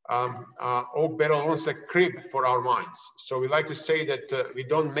oak barrel almost like crib for our wines. So we like to say that we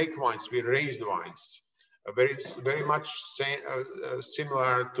don't make wines, we raise the wines. Very much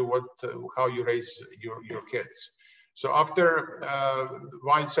similar to how you raise your kids. So after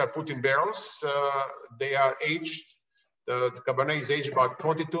wines are put in barrels, they are aged. The Cabernet is aged about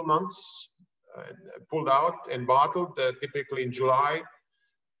 22 months, pulled out and bottled, typically in July,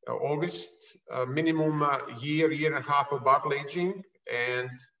 August, minimum year and a half of bottle aging, and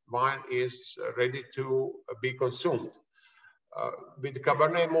wine is ready to be consumed. With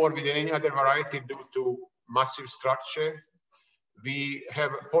Cabernet more than any other variety, due to massive structure, we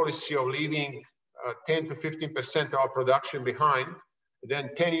have a policy of leaving 10 to 15% of our production behind.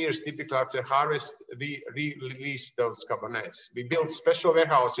 Then 10 years typically after harvest, we re-release those Cabernets. We built special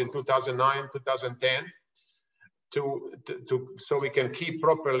warehouse in 2009, 2010 so we can keep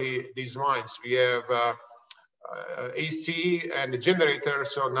properly these wines. We have AC and a generator.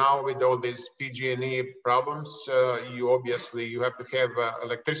 So now with all these PG&E problems, you have to have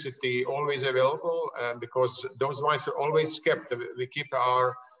electricity always available because those wines are always kept. We keep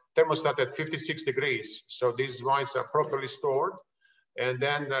our thermostat at 56 degrees. So these wines are properly stored. And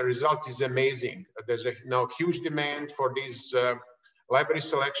then the result is amazing. There's now huge demand for these library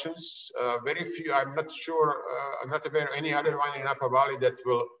selections. Very few, I'm not sure, I'm not aware of any other wine in Napa Valley that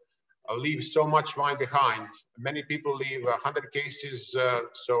will leave so much wine behind. Many people leave 100 cases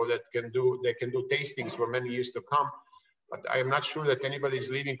so that they can do tastings for many years to come. But I am not sure that anybody is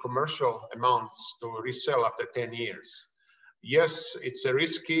leaving commercial amounts to resell after 10 years. Yes, it's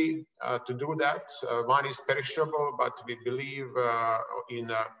risky to do that. Wine is perishable, but we believe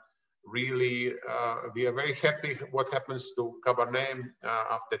we are very happy what happens to Cabernet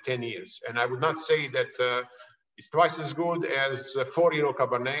after 10 years. And I would not say that it's twice as good as 4-year-old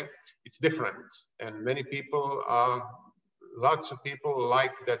Cabernet. It's different. And many people, lots of people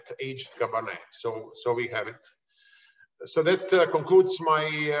like that aged Cabernet. So we have it. So that concludes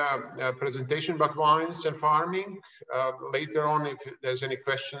my presentation about wines and farming. Later on, if there's any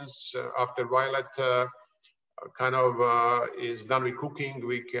questions after Violet is done with cooking,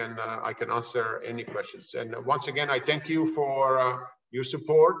 I can answer any questions. And once again, I thank you for your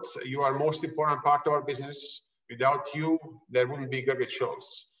support. You are most important part of our business. Without you, there wouldn't be Grgich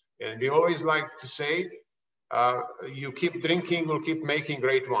shows. And we always like to say, you keep drinking, we'll keep making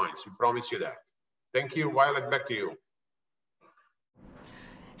great wines. We promise you that. Thank you. Violet, back to you.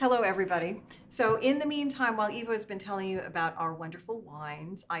 Hello, everybody. So in the meantime, while Ivo has been telling you about our wonderful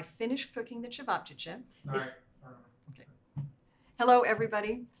wines, I finished cooking the Ćevapčići. Okay. Hello,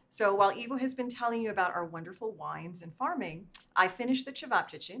 everybody. So while Ivo has been telling you about our wonderful wines and farming, I finished the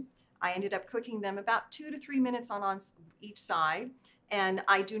Ćevapčići. I ended up cooking them about 2 to 3 minutes on each side. And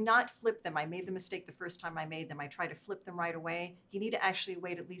I do not flip them. I made the mistake the first time I made them. I try to flip them right away. You need to actually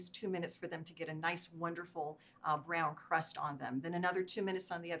wait at least 2 minutes for them to get a nice, wonderful brown crust on them. Then another 2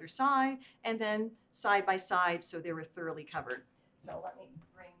 minutes on the other side, and then side by side so they were thoroughly covered. So let me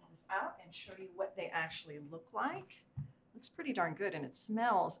bring this out and show you what they actually look like. Looks pretty darn good, and it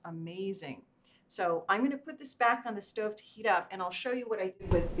smells amazing. So I'm going to put this back on the stove to heat up, and I'll show you what I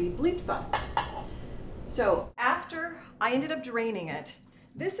did with the Blitva. So after I ended up draining it,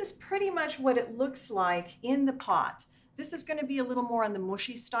 this is pretty much what it looks like in the pot. This is going to be a little more on the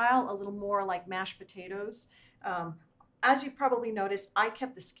mushy style, a little more like mashed potatoes. As you probably noticed, I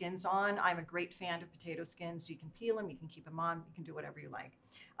kept the skins on. I'm a great fan of potato skins. You can peel them, you can keep them on, you can do whatever you like.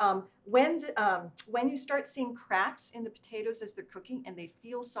 When you start seeing cracks in the potatoes as they're cooking and they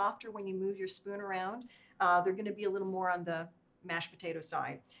feel softer when you move your spoon around, they're going to be a little more on the mashed potato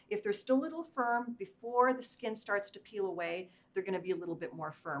side. If they're still a little firm before the skin starts to peel away, they're going to be a little bit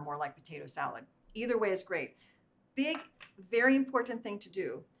more firm, more like potato salad. Either way is great. Big, very important thing to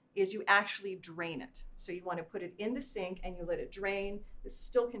do is you actually drain it. So you want to put it in the sink and you let it drain. It's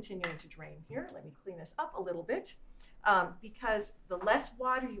still continuing to drain here. Let me clean this up a little bit because the less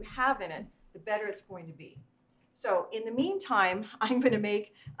water you have in it, the better it's going to be. So in the meantime, I'm going to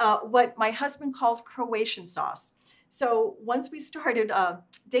make what my husband calls Croatian sauce. So once we started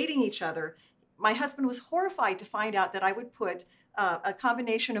dating each other, my husband was horrified to find out that I would put a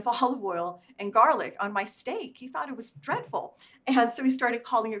combination of olive oil and garlic on my steak. He thought it was dreadful. And so he started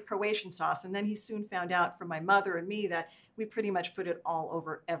calling it Croatian sauce. And then he soon found out from my mother and me that we pretty much put it all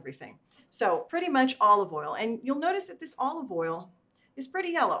over everything. So pretty much olive oil. And you'll notice that this olive oil is pretty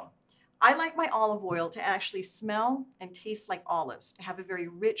yellow. I like my olive oil to actually smell and taste like olives, to have a very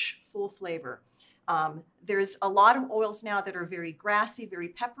rich, full flavor. There's a lot of oils now that are very grassy, very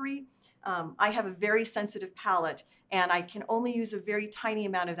peppery. I have a very sensitive palate, and I can only use a very tiny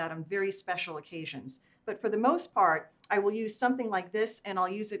amount of that on very special occasions. But for the most part, I will use something like this, and I'll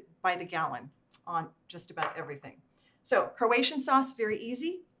use it by the gallon on just about everything. So Croatian sauce, very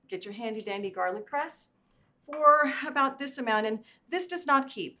easy. Get your handy dandy garlic press for about this amount, and this does not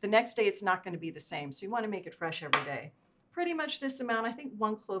keep. The next day it's not going to be the same, so you want to make it fresh every day. Pretty much this amount. I think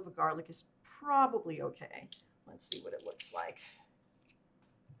 1 clove of garlic is probably okay. Let's see what it looks like.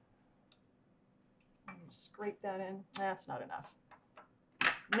 I'm going to scrape that in. That's not enough.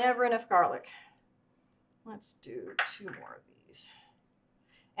 Never enough garlic. Let's do 2 more of these.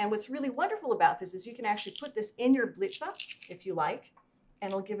 And what's really wonderful about this is you can actually put this in your blitva if you like, and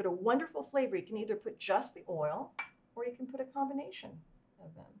it'll give it a wonderful flavor. You can either put just the oil, or you can put a combination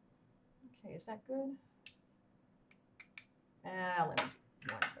of them. Okay, is that good? Let me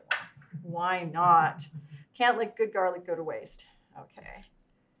do 1 more. Why not? Can't let good garlic go to waste. Okay.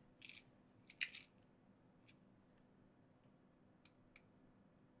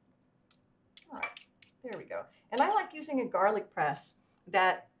 All right, there we go. And I like using a garlic press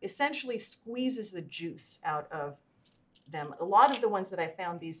that essentially squeezes the juice out of them. A lot of the ones that I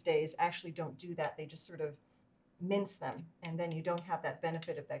found these days actually don't do that. They just sort of mince them, and then you don't have that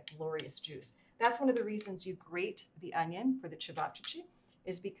benefit of that glorious juice. That's one of the reasons you grate the onion for the ćevapčići,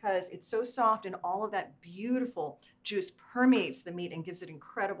 is because it's so soft and all of that beautiful juice permeates the meat and gives it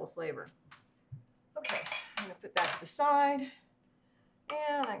incredible flavor. Okay, I'm going to put that to the side,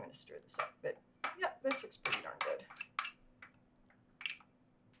 and I'm going to stir this up a bit. Yep, this looks pretty darn good.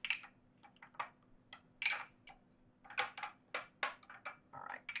 All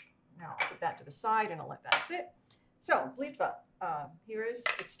right, now I'll put that to the side and I'll let that sit. So, blitva,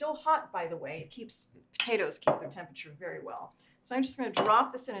 it's still hot, by the way. Potatoes keep their temperature very well. So I'm just going to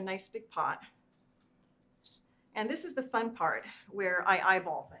drop this in a nice big pot. And this is the fun part, where I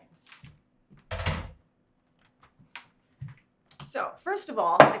eyeball things. So first of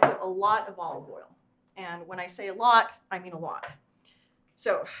all, I put a lot of olive oil. And when I say a lot, I mean a lot.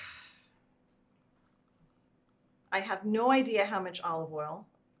 So I have no idea how much olive oil,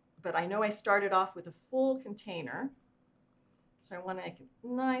 but I know I started off with a full container. So I want to make it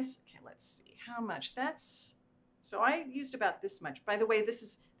nice. Okay, let's see how much that's. So I used about this much. By the way, this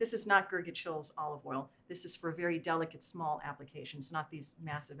is not Grgich olive oil. This is for very delicate, small applications, not these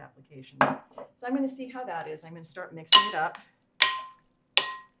massive applications. So I'm going to see how that is. I'm going to start mixing it up.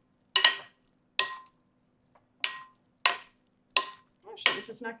 Actually, this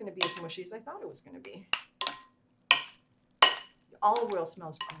is not going to be as mushy as I thought it was going to be. The olive oil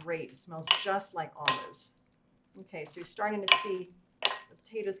smells great. It smells just like olives. Okay, so you're starting to see the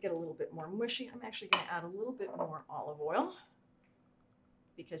potatoes get a little bit more mushy. I'm actually going to add a little bit more olive oil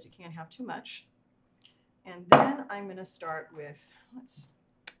because you can't have too much. And then I'm going to start with, here's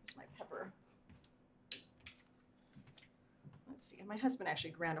my pepper. Let's see, and my husband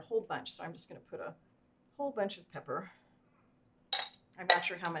actually ground a whole bunch, so I'm just going to put a whole bunch of pepper. I'm not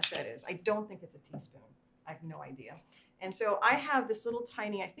sure how much that is. I don't think it's a teaspoon. I have no idea. And so I have this little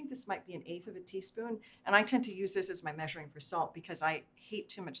tiny, I think this might be 1/8 of a teaspoon, and I tend to use this as my measuring for salt because I hate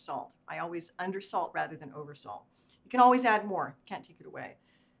too much salt. I always undersalt rather than oversalt. You can always add more. Can't take it away.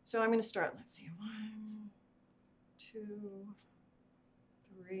 So I'm going to start, let's see, 1, 2,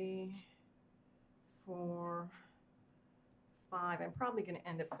 3, 4, 5. I'm probably going to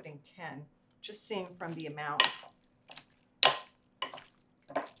end up putting 10, just seeing from the amount.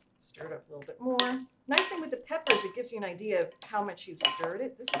 Stir it up a little bit more. Nice thing with the peppers, it gives you an idea of how much you've stirred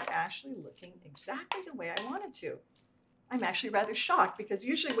it. This is actually looking exactly the way I want it to. I'm actually rather shocked because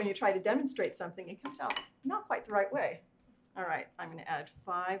usually when you try to demonstrate something, it comes out not quite the right way. All right, I'm going to add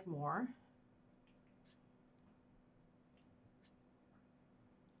 5 more.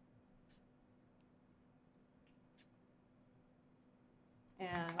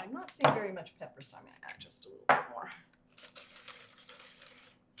 And I'm not seeing very much pepper, so I'm going to add just a little bit more.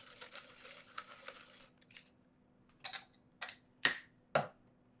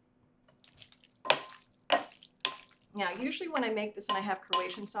 Now, usually when I make this and I have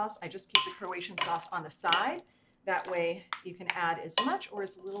Croatian sauce, I just keep the Croatian sauce on the side. That way you can add as much or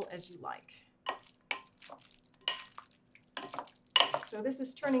as little as you like. So this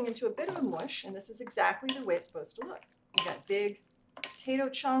is turning into a bit of a mush, and this is exactly the way it's supposed to look. You got big potato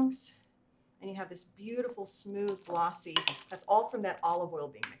chunks, and you have this beautiful, smooth, glossy. That's all from that olive oil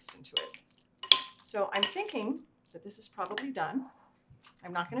being mixed into it. So I'm thinking that this is probably done.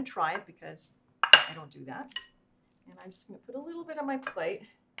 I'm not going to try it because I don't do that. And I'm just going to put a little bit on my plate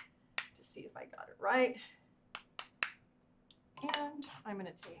to see if I got it right. And I'm going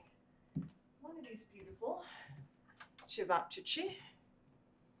to take 1 of these beautiful Ćevapčići.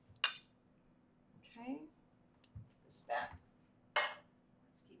 Okay, this back.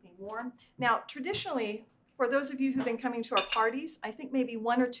 It's keeping warm. Now, traditionally, for those of you who've been coming to our parties, I think maybe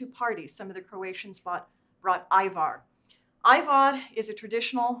 1 or 2 parties, some of the Croatians brought Ivar. Ivar is a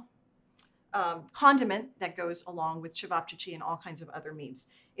traditional condiment that goes along with Ćevapčići and all kinds of other meats.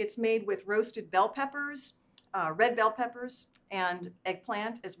 It's made with roasted bell peppers, red bell peppers, and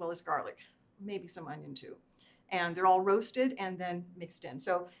eggplant, as well as garlic, maybe some onion too. And they're all roasted and then mixed in.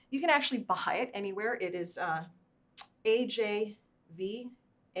 So you can actually buy it anywhere. It is AJVAR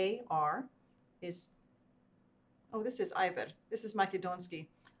is, oh, this is Ivar. This is Makedonski.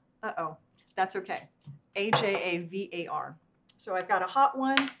 Uh-oh, that's okay. AJAVAR. So I've got a hot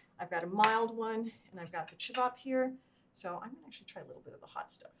one, I've got a mild one, and I've got the Ćevap here. So I'm gonna actually try a little bit of the hot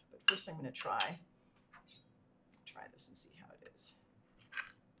stuff, but first I'm gonna try this and see how it is.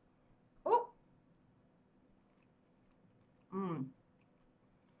 Oh,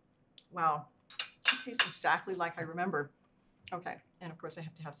 wow, it tastes exactly like I remember. Okay, and of course I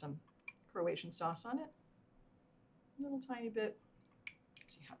have to have some Croatian sauce on it. A little tiny bit.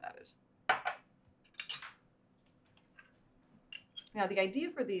 Let's see how that is. Now the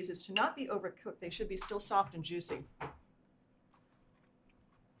idea for these is to not be overcooked. They should be still soft and juicy.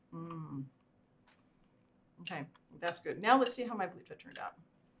 Okay, that's good. Now let's see how my Blitva turned out.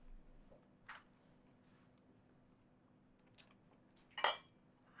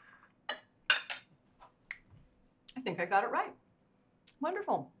 I think I got it right.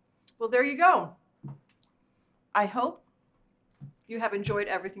 Wonderful. Well, there you go. I hope you have enjoyed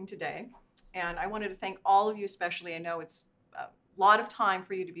everything today. And I wanted to thank all of you especially. I know it's a lot of time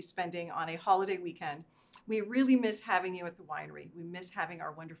for you to be spending on a holiday weekend. We really miss having you at the winery. We miss having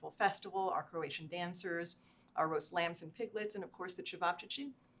our wonderful festival, our Croatian dancers, our roast lambs and piglets, and of course the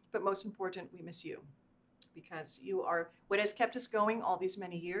Ćevapčići. But most important, we miss you because you are what has kept us going all these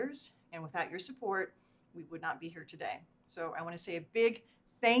many years. And without your support, we would not be here today. So I want to say a big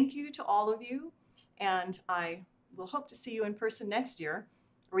thank you to all of you. And I will hope to see you in person next year,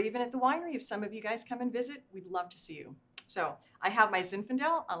 or even at the winery. If some of you guys come and visit, we'd love to see you. So I have my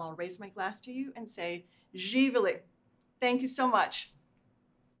Zinfandel, and I'll raise my glass to you and say, Živjeli. Thank you so much.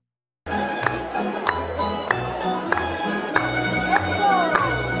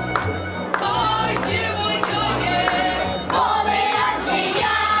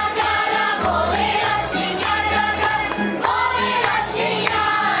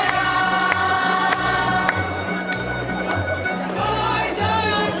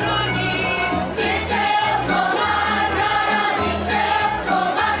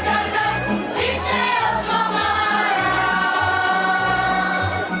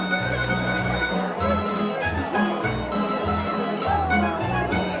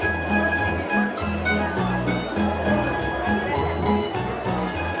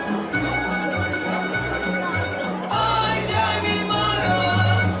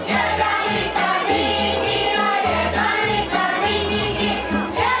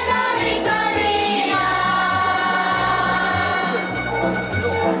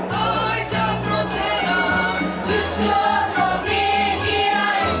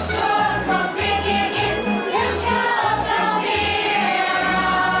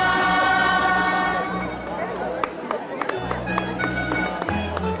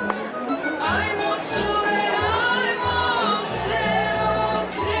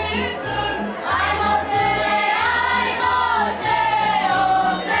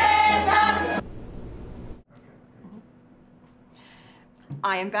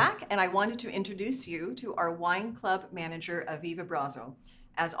 I am back, and I wanted to introduce you to our wine club manager, Aviva Brazo.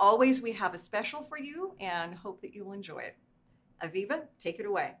 As always, we have a special for you and hope that you will enjoy it. Aviva, take it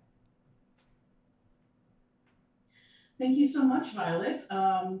away. Thank you so much, Violet.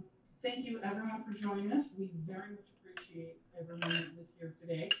 Thank you everyone for joining us. We very much appreciate everyone that was here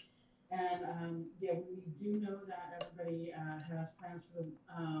today. And yeah, we do know that everybody has plans for the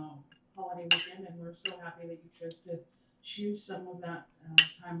holiday weekend, and we're so happy that you chose to choose some of that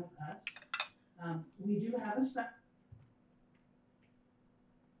time with us. We do have a special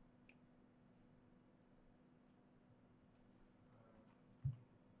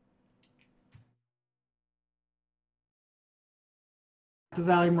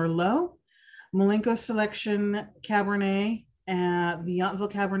Valley Merlot, Malenko Selection Cabernet, the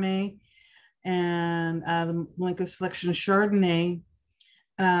Yountville Cabernet, and the Malenko Selection Chardonnay.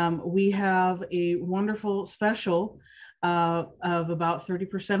 We have a wonderful special of about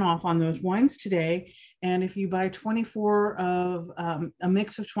 30% off on those wines today. And if you buy 24 of a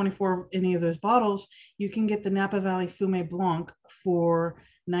mix of 24 of any of those bottles, you can get the Napa Valley Fumé Blanc for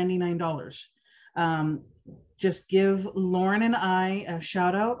 $99. Just give Lauren and I a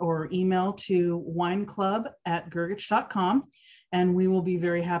shout out or email to wineclub@grgich.com, and we will be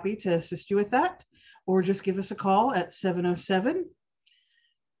very happy to assist you with that. Or just give us a call at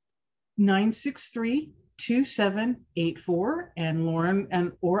 707-963-2784, and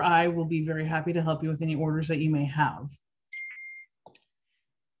Lauren or I will be very happy to help you with any orders that you may have.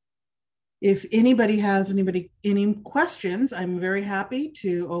 If anybody has any questions, I'm very happy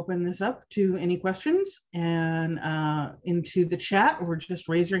to open this up to any questions and into the chat, or just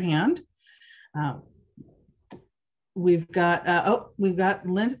raise your hand. We've got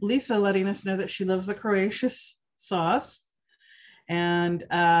Lisa letting us know that she loves the Croatian sauce, and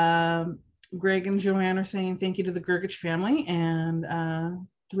Greg and Joanne are saying thank you to the Grgich family. And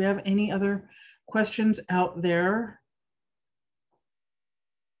do we have any other questions out there?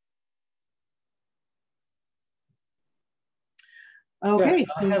 Okay. Yeah,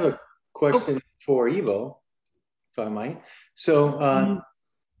 I have a question for Ivo, if I might. So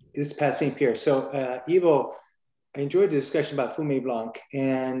this is Pat St. Pierre. So Ivo, I enjoyed the discussion about Fumé Blanc,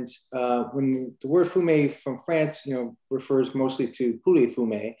 and when the word Fumé from France, refers mostly to Pouilly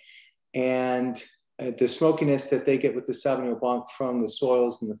Fumé, and the smokiness that they get with the Sauvignon Blanc from the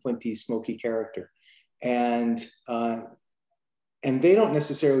soils and the flinty, smoky character, and they don't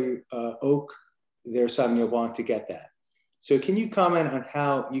necessarily oak their Sauvignon Blanc to get that. So can you comment on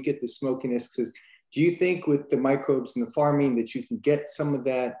how you get the smokiness? Because do you think with the microbes and the farming that you can get some of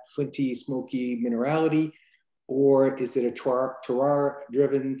that flinty, smoky minerality, or is it a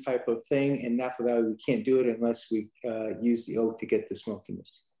terroir-driven type of thing? In Napa Valley, we can't do it unless we use the oak to get the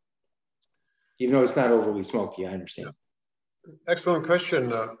smokiness. Even though it's not overly smoky, I understand. Excellent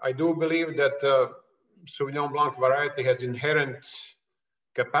question. I do believe that Sauvignon Blanc variety has inherent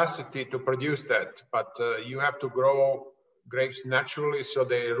capacity to produce that, but you have to grow grapes naturally, so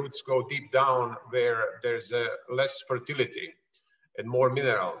the roots go deep down where there's less fertility and more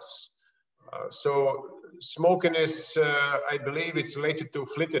minerals. So smokiness, I believe it's related to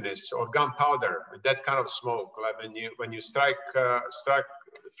flintiness or gunpowder, that kind of smoke. Like when you strike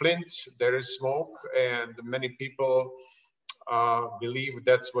flint, there is smoke, and many people believe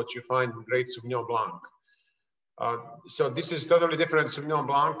that's what you find in great Sauvignon Blanc. So this is totally different Sauvignon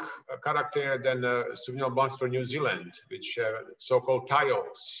Blanc character than Sauvignon Blancs from New Zealand, which so-called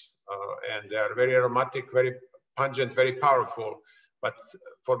thiols, and they are very aromatic, very pungent, very powerful. But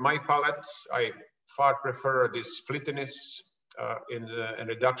for my palate, I far prefer this flintiness in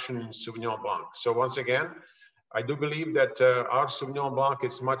reduction in Sauvignon Blanc. So once again, I do believe that our Sauvignon Blanc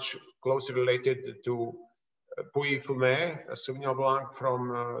is much closely related to Pouilly Fumé, a Sauvignon Blanc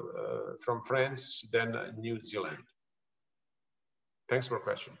from France, than New Zealand. Thanks for the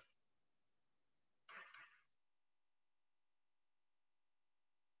question.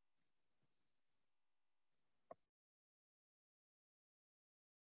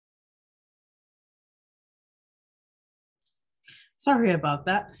 Sorry about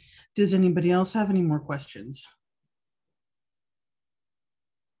that. Does anybody else have any more questions?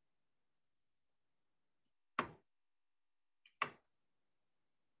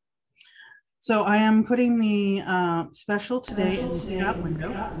 So I am putting the special today in the chat window.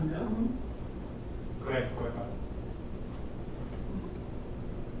 Go ahead.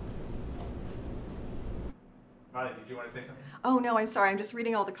 Violet, did you want to say something? Oh, no, I'm sorry. I'm just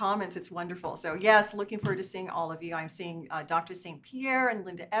reading all the comments. It's wonderful. So yes, looking forward to seeing all of you. I'm seeing Dr. St. Pierre and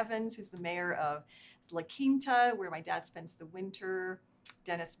Linda Evans, who's the mayor of La Quinta, where my dad spends the winter.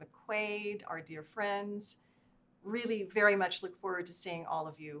 Dennis McQuaid, our dear friends. Really very much look forward to seeing all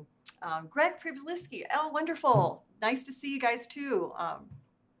of you. Greg Pribliski, oh, wonderful. Nice to see you guys too.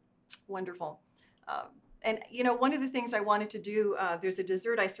 Wonderful. And one of the things I wanted to do, there's a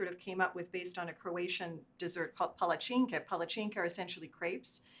dessert I sort of came up with based on a Croatian dessert called palacinke. Palacinke are essentially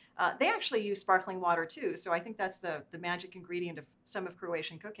crepes. They actually use sparkling water too, so I think that's the magic ingredient of some of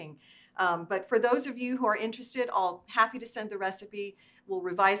Croatian cooking. But for those of you who are interested, I'll happy to send the recipe. We'll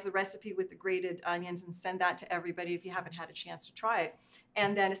revise the recipe with the grated onions and send that to everybody if you haven't had a chance to try it.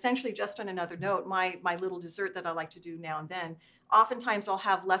 And then essentially, just on another note, my little dessert that I like to do now and then, oftentimes I'll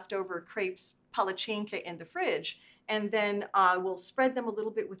have leftover crepes palacinke in the fridge, and then we'll spread them a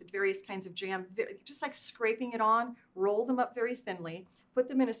little bit with various kinds of jam, just like scraping it on, roll them up very thinly, put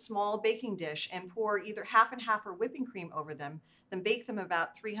them in a small baking dish, and pour either half and half or whipping cream over them, then bake them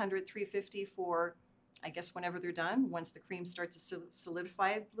about 300, 350 for, I guess, whenever they're done. Once the cream starts to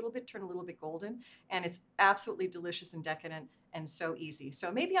solidify a little bit, turn a little bit golden, and it's absolutely delicious and decadent and so easy.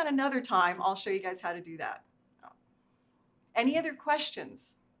 So maybe on another time, I'll show you guys how to do that. Any other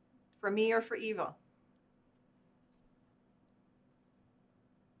questions for me or for Ivo?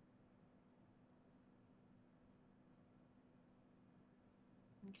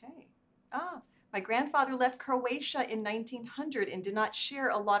 Okay. My grandfather left Croatia in 1900 and did not share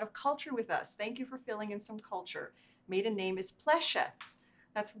a lot of culture with us. Thank you for filling in some culture. Maiden name is Plesha.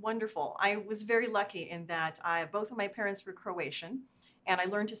 That's wonderful. I was very lucky in that both of my parents were Croatian, and I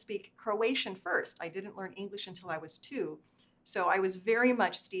learned to speak Croatian first. I didn't learn English until I was 2. So I was very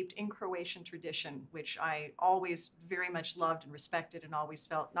much steeped in Croatian tradition, which I always very much loved and respected, and always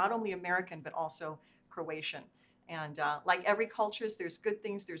felt not only American, but also Croatian. And like every culture, there's good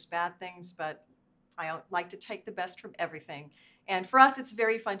things, there's bad things, but I like to take the best from everything. And for us, it's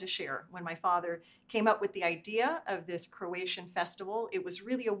very fun to share. When my father came up with the idea of this Croatian festival, it was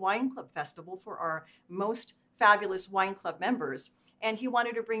really a wine club festival for our most fabulous wine club members. And he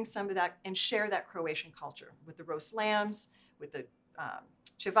wanted to bring some of that and share that Croatian culture with the roast lambs, with the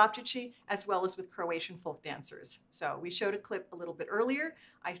Ćevapčići, as well as with Croatian folk dancers. So we showed a clip a little bit earlier.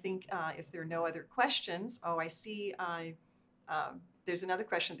 I think if there are no other questions, I see there's another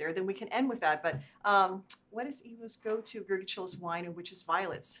question there, then we can end with that. But what is Ivo's go-to Grgić's wine, and which is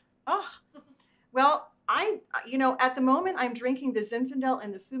Violet's? Oh, well, at the moment, I'm drinking the Zinfandel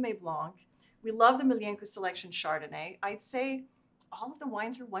and the Fumé Blanc. We love the Milenko Selection Chardonnay. I'd say all of the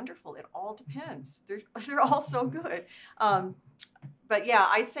wines are wonderful. It all depends. They're all so good. But yeah,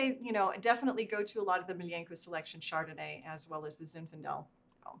 I'd say, definitely go to a lot of the Milenko Selection Chardonnay as well as the Zinfandel.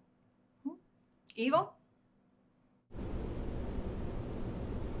 Ivo?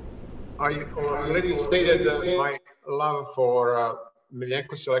 I already stated my love for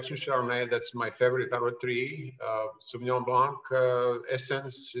Milenko Selection Chardonnay. That's my favorite out of 3. Sauvignon Blanc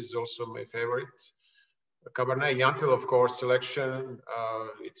Essence is also my favorite. Cabernet Yantil, of course, selection.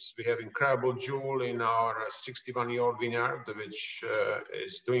 We have incredible jewel in our 61-year-old vineyard, which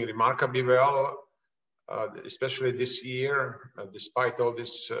is doing remarkably well, especially this year, despite all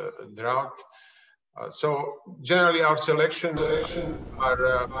this drought. So generally, our selection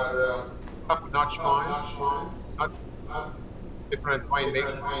are top-notch wines, not different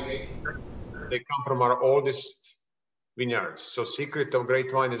winemaking. They come from our oldest vineyards. So secret of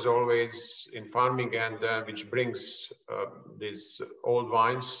great wine is always in farming, and which brings these old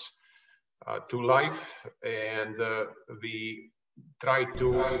wines to life. And we try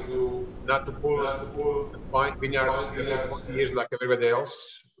to not to pull wine vineyards 40 years like everybody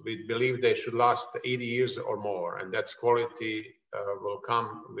else. We believe they should last 80 years or more, and that's quality will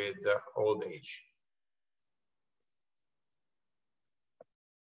come with old age.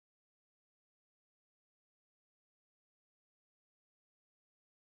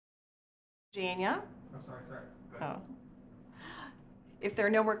 Jania? Oh, sorry. Oh. If there are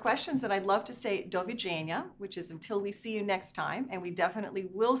no more questions, then I'd love to say do viđenja, which is until we see you next time, and we definitely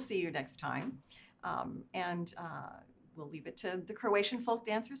will see you next time. We'll leave it to the Croatian folk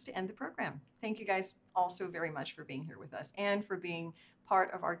dancers to end the program. Thank you guys also very much for being here with us and for being part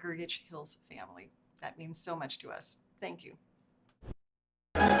of our Grgich Hills family. That means so much to us. Thank you.